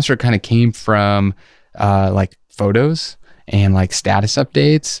that construct kind of came from like photos and like status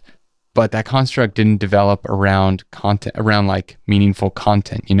updates, but that construct didn't develop around content, around like meaningful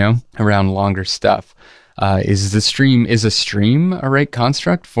content, around longer stuff. Is a stream a right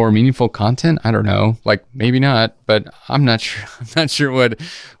construct for meaningful content? I don't know, like maybe not, but I'm not sure. I'm not sure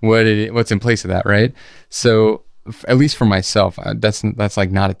what's in place of that, right? So at least for myself, that's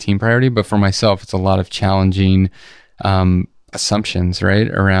like not a team priority, but for myself, it's a lot of challenging assumptions, right,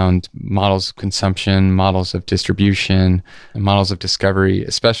 around models of consumption, models of distribution, and models of discovery,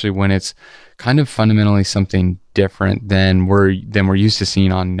 especially when it's kind of fundamentally something different than we're used to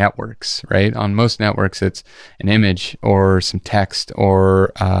seeing on networks, right? On most networks, it's an image or some text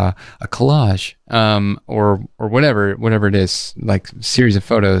or a collage, or whatever it is, like a series of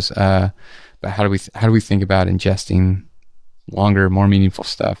photos. But how do we think about ingesting longer, more meaningful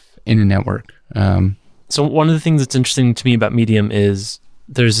stuff in a network? So one of the things that's interesting to me about Medium is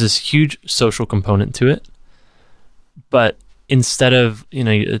there's this huge social component to it, but instead of,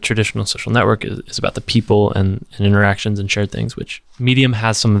 a traditional social network is about the people and interactions and shared things, which Medium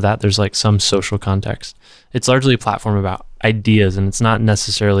has some of that. There's like some social context. It's largely a platform about ideas, and it's not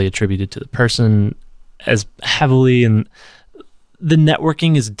necessarily attributed to the person as heavily. And the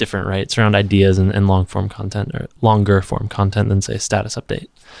networking is different, right? It's around ideas and long form content, or longer form content than, say, status update.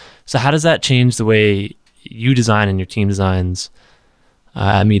 So how does that change the way you design and your team designs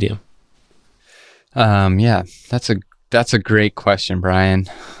at Medium? Yeah, that's a great question, Brian.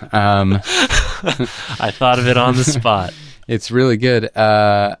 I thought of it on the spot. It's really good.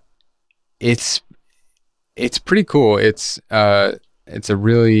 It's pretty cool. It's a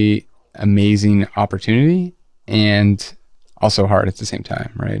really amazing opportunity and also hard at the same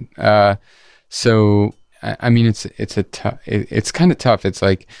time, right? So I mean, it's kind of tough. It's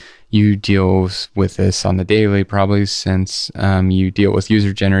like you deal with this on the daily, probably, since you deal with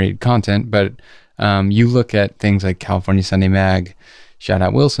user-generated content. But you look at things like California Sunday Mag, shout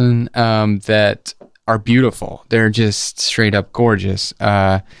out Wilson, that are beautiful. They're just straight up gorgeous.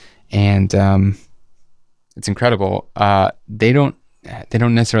 And it's incredible. They don't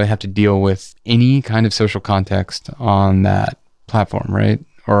necessarily have to deal with any kind of social context on that platform, right?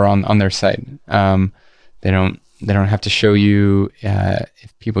 Or on their site. They don't have to show you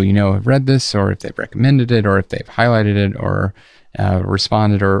if people have read this, or if they've recommended it, or if they've highlighted it, or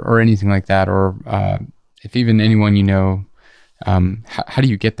responded, or anything like that, or if even anyone how do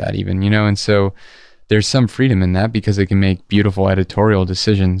you get that even, And so there's some freedom in that because they can make beautiful editorial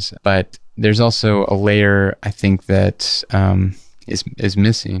decisions, but there's also a layer I think that is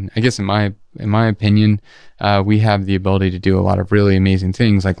missing. I guess in my opinion, we have the ability to do a lot of really amazing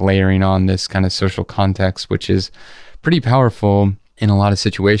things, like layering on this kind of social context, which is pretty powerful in a lot of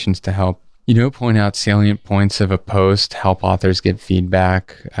situations to help, point out salient points of a post, help authors get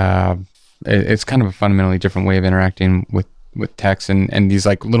feedback. It's kind of a fundamentally different way of interacting with text, and these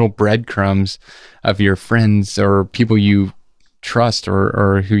like little breadcrumbs of your friends or people you trust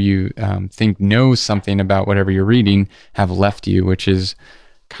or who you think knows something about whatever you're reading have left you, which is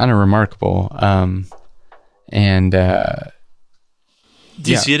kind of remarkable. Do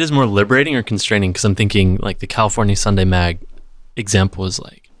you see it as more liberating or constraining? Because I'm thinking like the California Sunday Mag example is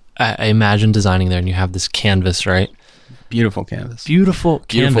like, I imagine designing there and you have this canvas, right? Beautiful canvas. Beautiful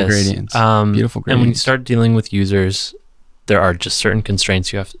canvas. Gradients. Beautiful gradients. And when you start dealing with users, there are just certain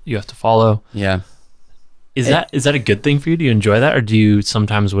constraints you have to follow. Yeah. Is that a good thing for you? Do you enjoy that? Or do you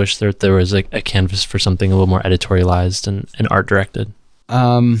sometimes wish that there was a canvas for something a little more editorialized and art directed?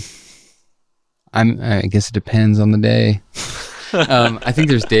 I guess it depends on the day. I think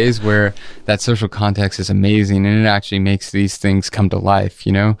there's days where that social context is amazing and it actually makes these things come to life,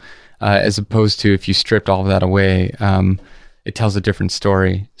 as opposed to if you stripped all of that away, it tells a different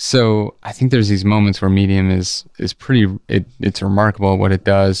story. So I think there's these moments where Medium is pretty, it's remarkable what it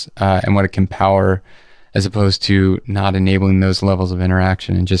does and what it can power, as opposed to not enabling those levels of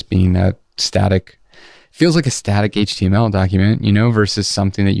interaction and just being a static, feels like a static HTML document, versus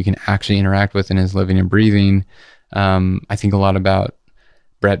something that you can actually interact with and is living and breathing. I think a lot about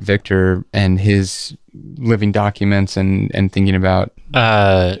Bret Victor and his living documents and thinking about...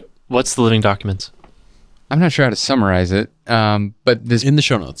 what's the living documents? I'm not sure how to summarize it, but this... In the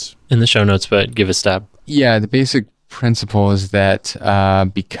show notes. In the show notes, but give a stab. Yeah, the basic principle is that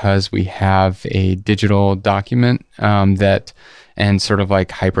because we have a digital document and sort of like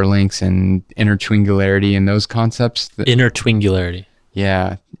hyperlinks and intertwingularity and those concepts. Intertwingularity.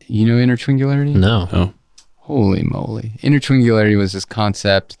 Yeah. You know intertwingularity? No. Oh. Holy moly. Intertwingularity was this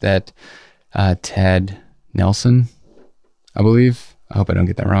concept that Ted Nelson, I believe, I hope I don't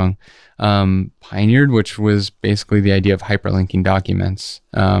get that wrong, pioneered, which was basically the idea of hyperlinking documents.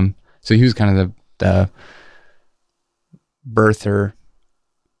 So he was kind of the birther.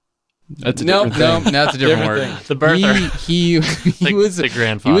 That's a different thing. That's a different word. The birther. He was the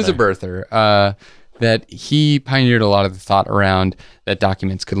grandfather. He was a birther. That he pioneered a lot of the thought around that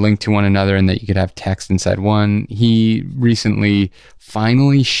documents could link to one another and that you could have text inside one. He recently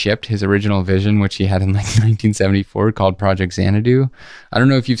finally shipped his original vision, which he had in like 1974, called Project Xanadu. I don't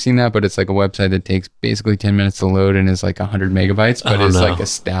know if you've seen that, but it's like a website that takes basically 10 minutes to load and is like 100 megabytes, but it's like a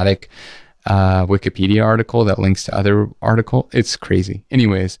static Wikipedia article that links to other article. It's crazy.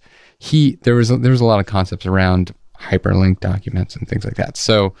 Anyways, there was a lot of concepts around hyperlink documents and things like that.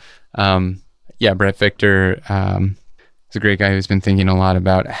 So, yeah, Bret Victor is a great guy who's been thinking a lot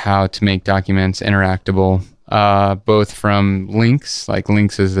about how to make documents interactable, both from links, like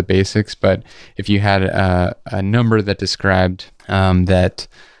links is the basics, but if you had a number that described that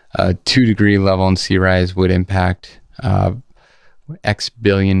a 2-degree level in sea rise would impact X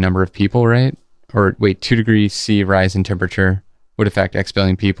billion number of people, right? Or wait, 2-degree sea rise in temperature would affect X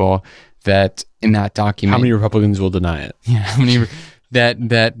billion people, that in that document... How many Republicans will deny it? Yeah, how many...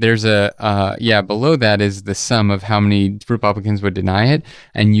 that there's below that is the sum of how many Republicans would deny it,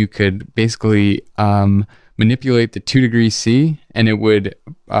 and you could basically manipulate the 2-degree C, and it would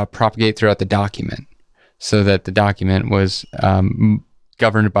propagate throughout the document, so that the document was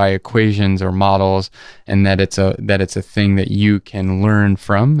governed by equations or models, and that it's a thing that you can learn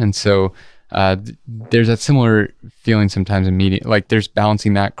from. And so there's that similar feeling sometimes in media, like there's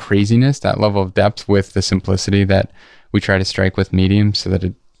balancing that craziness, that level of depth, with the simplicity that we try to strike with Medium, so that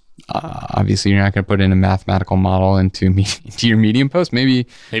it, obviously you're not going to put in a mathematical model into your Medium post. Maybe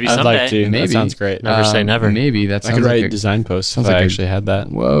someday. I'd like to. Maybe. That sounds great. Never say never. Maybe that I sounds could write like design posts if sounds I like actually had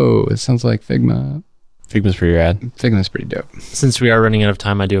that. Whoa, it sounds like Figma. Figma's pretty rad. Figma's pretty dope. Since we are running out of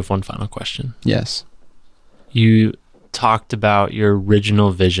time, I do have one final question. Yes. You talked about your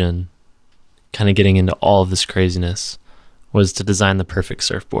original vision, kind of getting into all of this craziness, was to design the perfect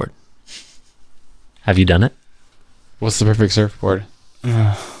surfboard. Have you done it? What's the perfect surfboard?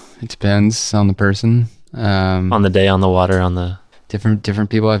 It depends on the person. On the day, on the water, on the... Different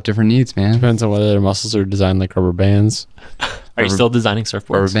people have different needs, man. Depends on whether their muscles are designed like rubber bands. Are you still designing surfboards?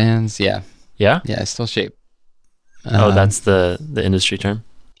 Rubber bands, yeah. Yeah? Yeah, I still shape. That's the industry term?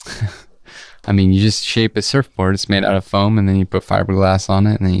 I mean, you just shape a surfboard. It's made out of foam, and then you put fiberglass on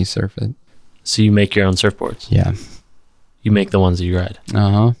it, and then you surf it. So you make your own surfboards? Yeah. You make the ones that you ride?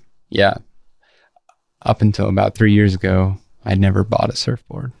 Uh-huh. Yeah. Up until about 3 years ago, I'd never bought a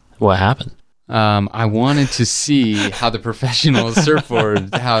surfboard. What happened? I wanted to see how the professional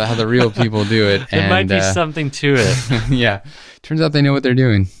surfboard, how the real people do it. There might be something to it. Yeah. Turns out they know what they're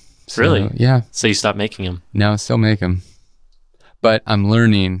doing. So, Really? Yeah. So you stopped making them? No, still make them. But I'm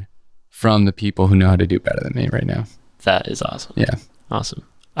learning from the people who know how to do better than me right now. That is awesome. Yeah. Awesome.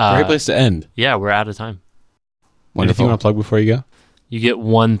 Great place to end. Yeah, we're out of time. Wonderful. Anything you want to plug before you go? You get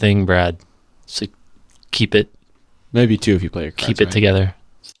one thing, Brad. So keep it Maybe two if you play your cards keep it right. together.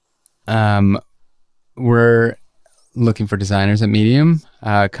 We're looking for designers at Medium.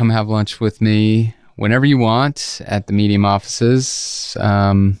 Come have lunch with me whenever you want at the Medium offices.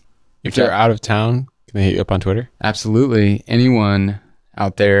 If they're out of town, can they hit you up on Twitter? Absolutely. Anyone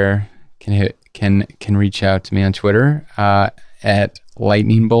out there can reach out to me on Twitter at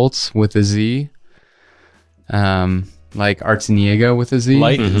Lightning Bolts with a Z. Like Artsiniego with a Z.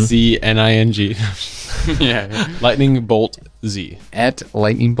 Z-N-I-N-G. Yeah. Lightning Bolt Z. At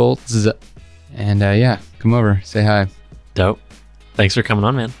Lightning Bolts. And yeah, come over, say hi. Dope. Thanks for coming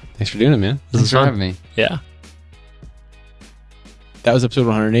on, man. Thanks for doing it, man. This Thanks is for fun. having me. Yeah. That was episode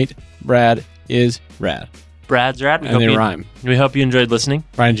 108. Brad is rad. Brad's rad. And they rhyme. We hope you enjoyed listening.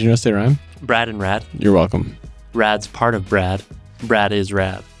 Brian, do you notice they rhyme? Brad and rad. You're welcome. Rad's part of Brad. Brad is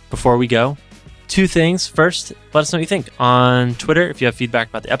rad. Before we go, two things. First, let us know what you think on Twitter. If you have feedback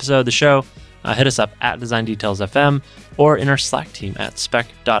about the episode, the show, hit us up at Design Details FM or in our Slack team at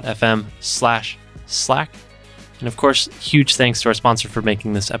spec.fm/Slack. And of course, huge thanks to our sponsor for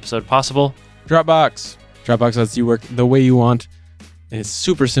making this episode possible. Dropbox. Dropbox lets you work the way you want. And it's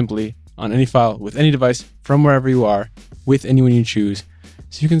super simply on any file with any device from wherever you are with anyone you choose.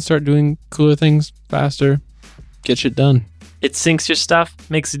 So you can start doing cooler things faster, get shit done. It syncs your stuff,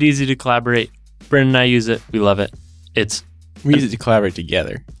 makes it easy to collaborate. Brendan and I use it. We love it. We use it to collaborate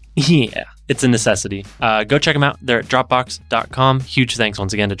together. Yeah, it's a necessity. Go check them out. They're at Dropbox.com. Huge thanks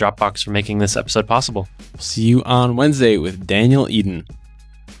once again to Dropbox for making this episode possible. We'll see you on Wednesday with Daniel Eden.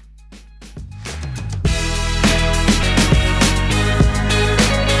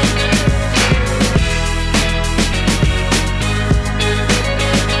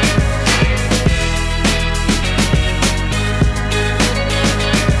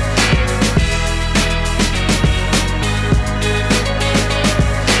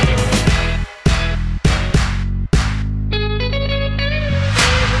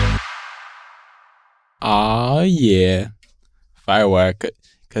 Aw, yeah. Firework,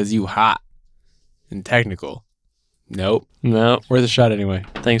 because you hot and technical. Nope. No, Worth a shot anyway.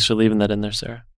 thanks for leaving that in there, Sarah.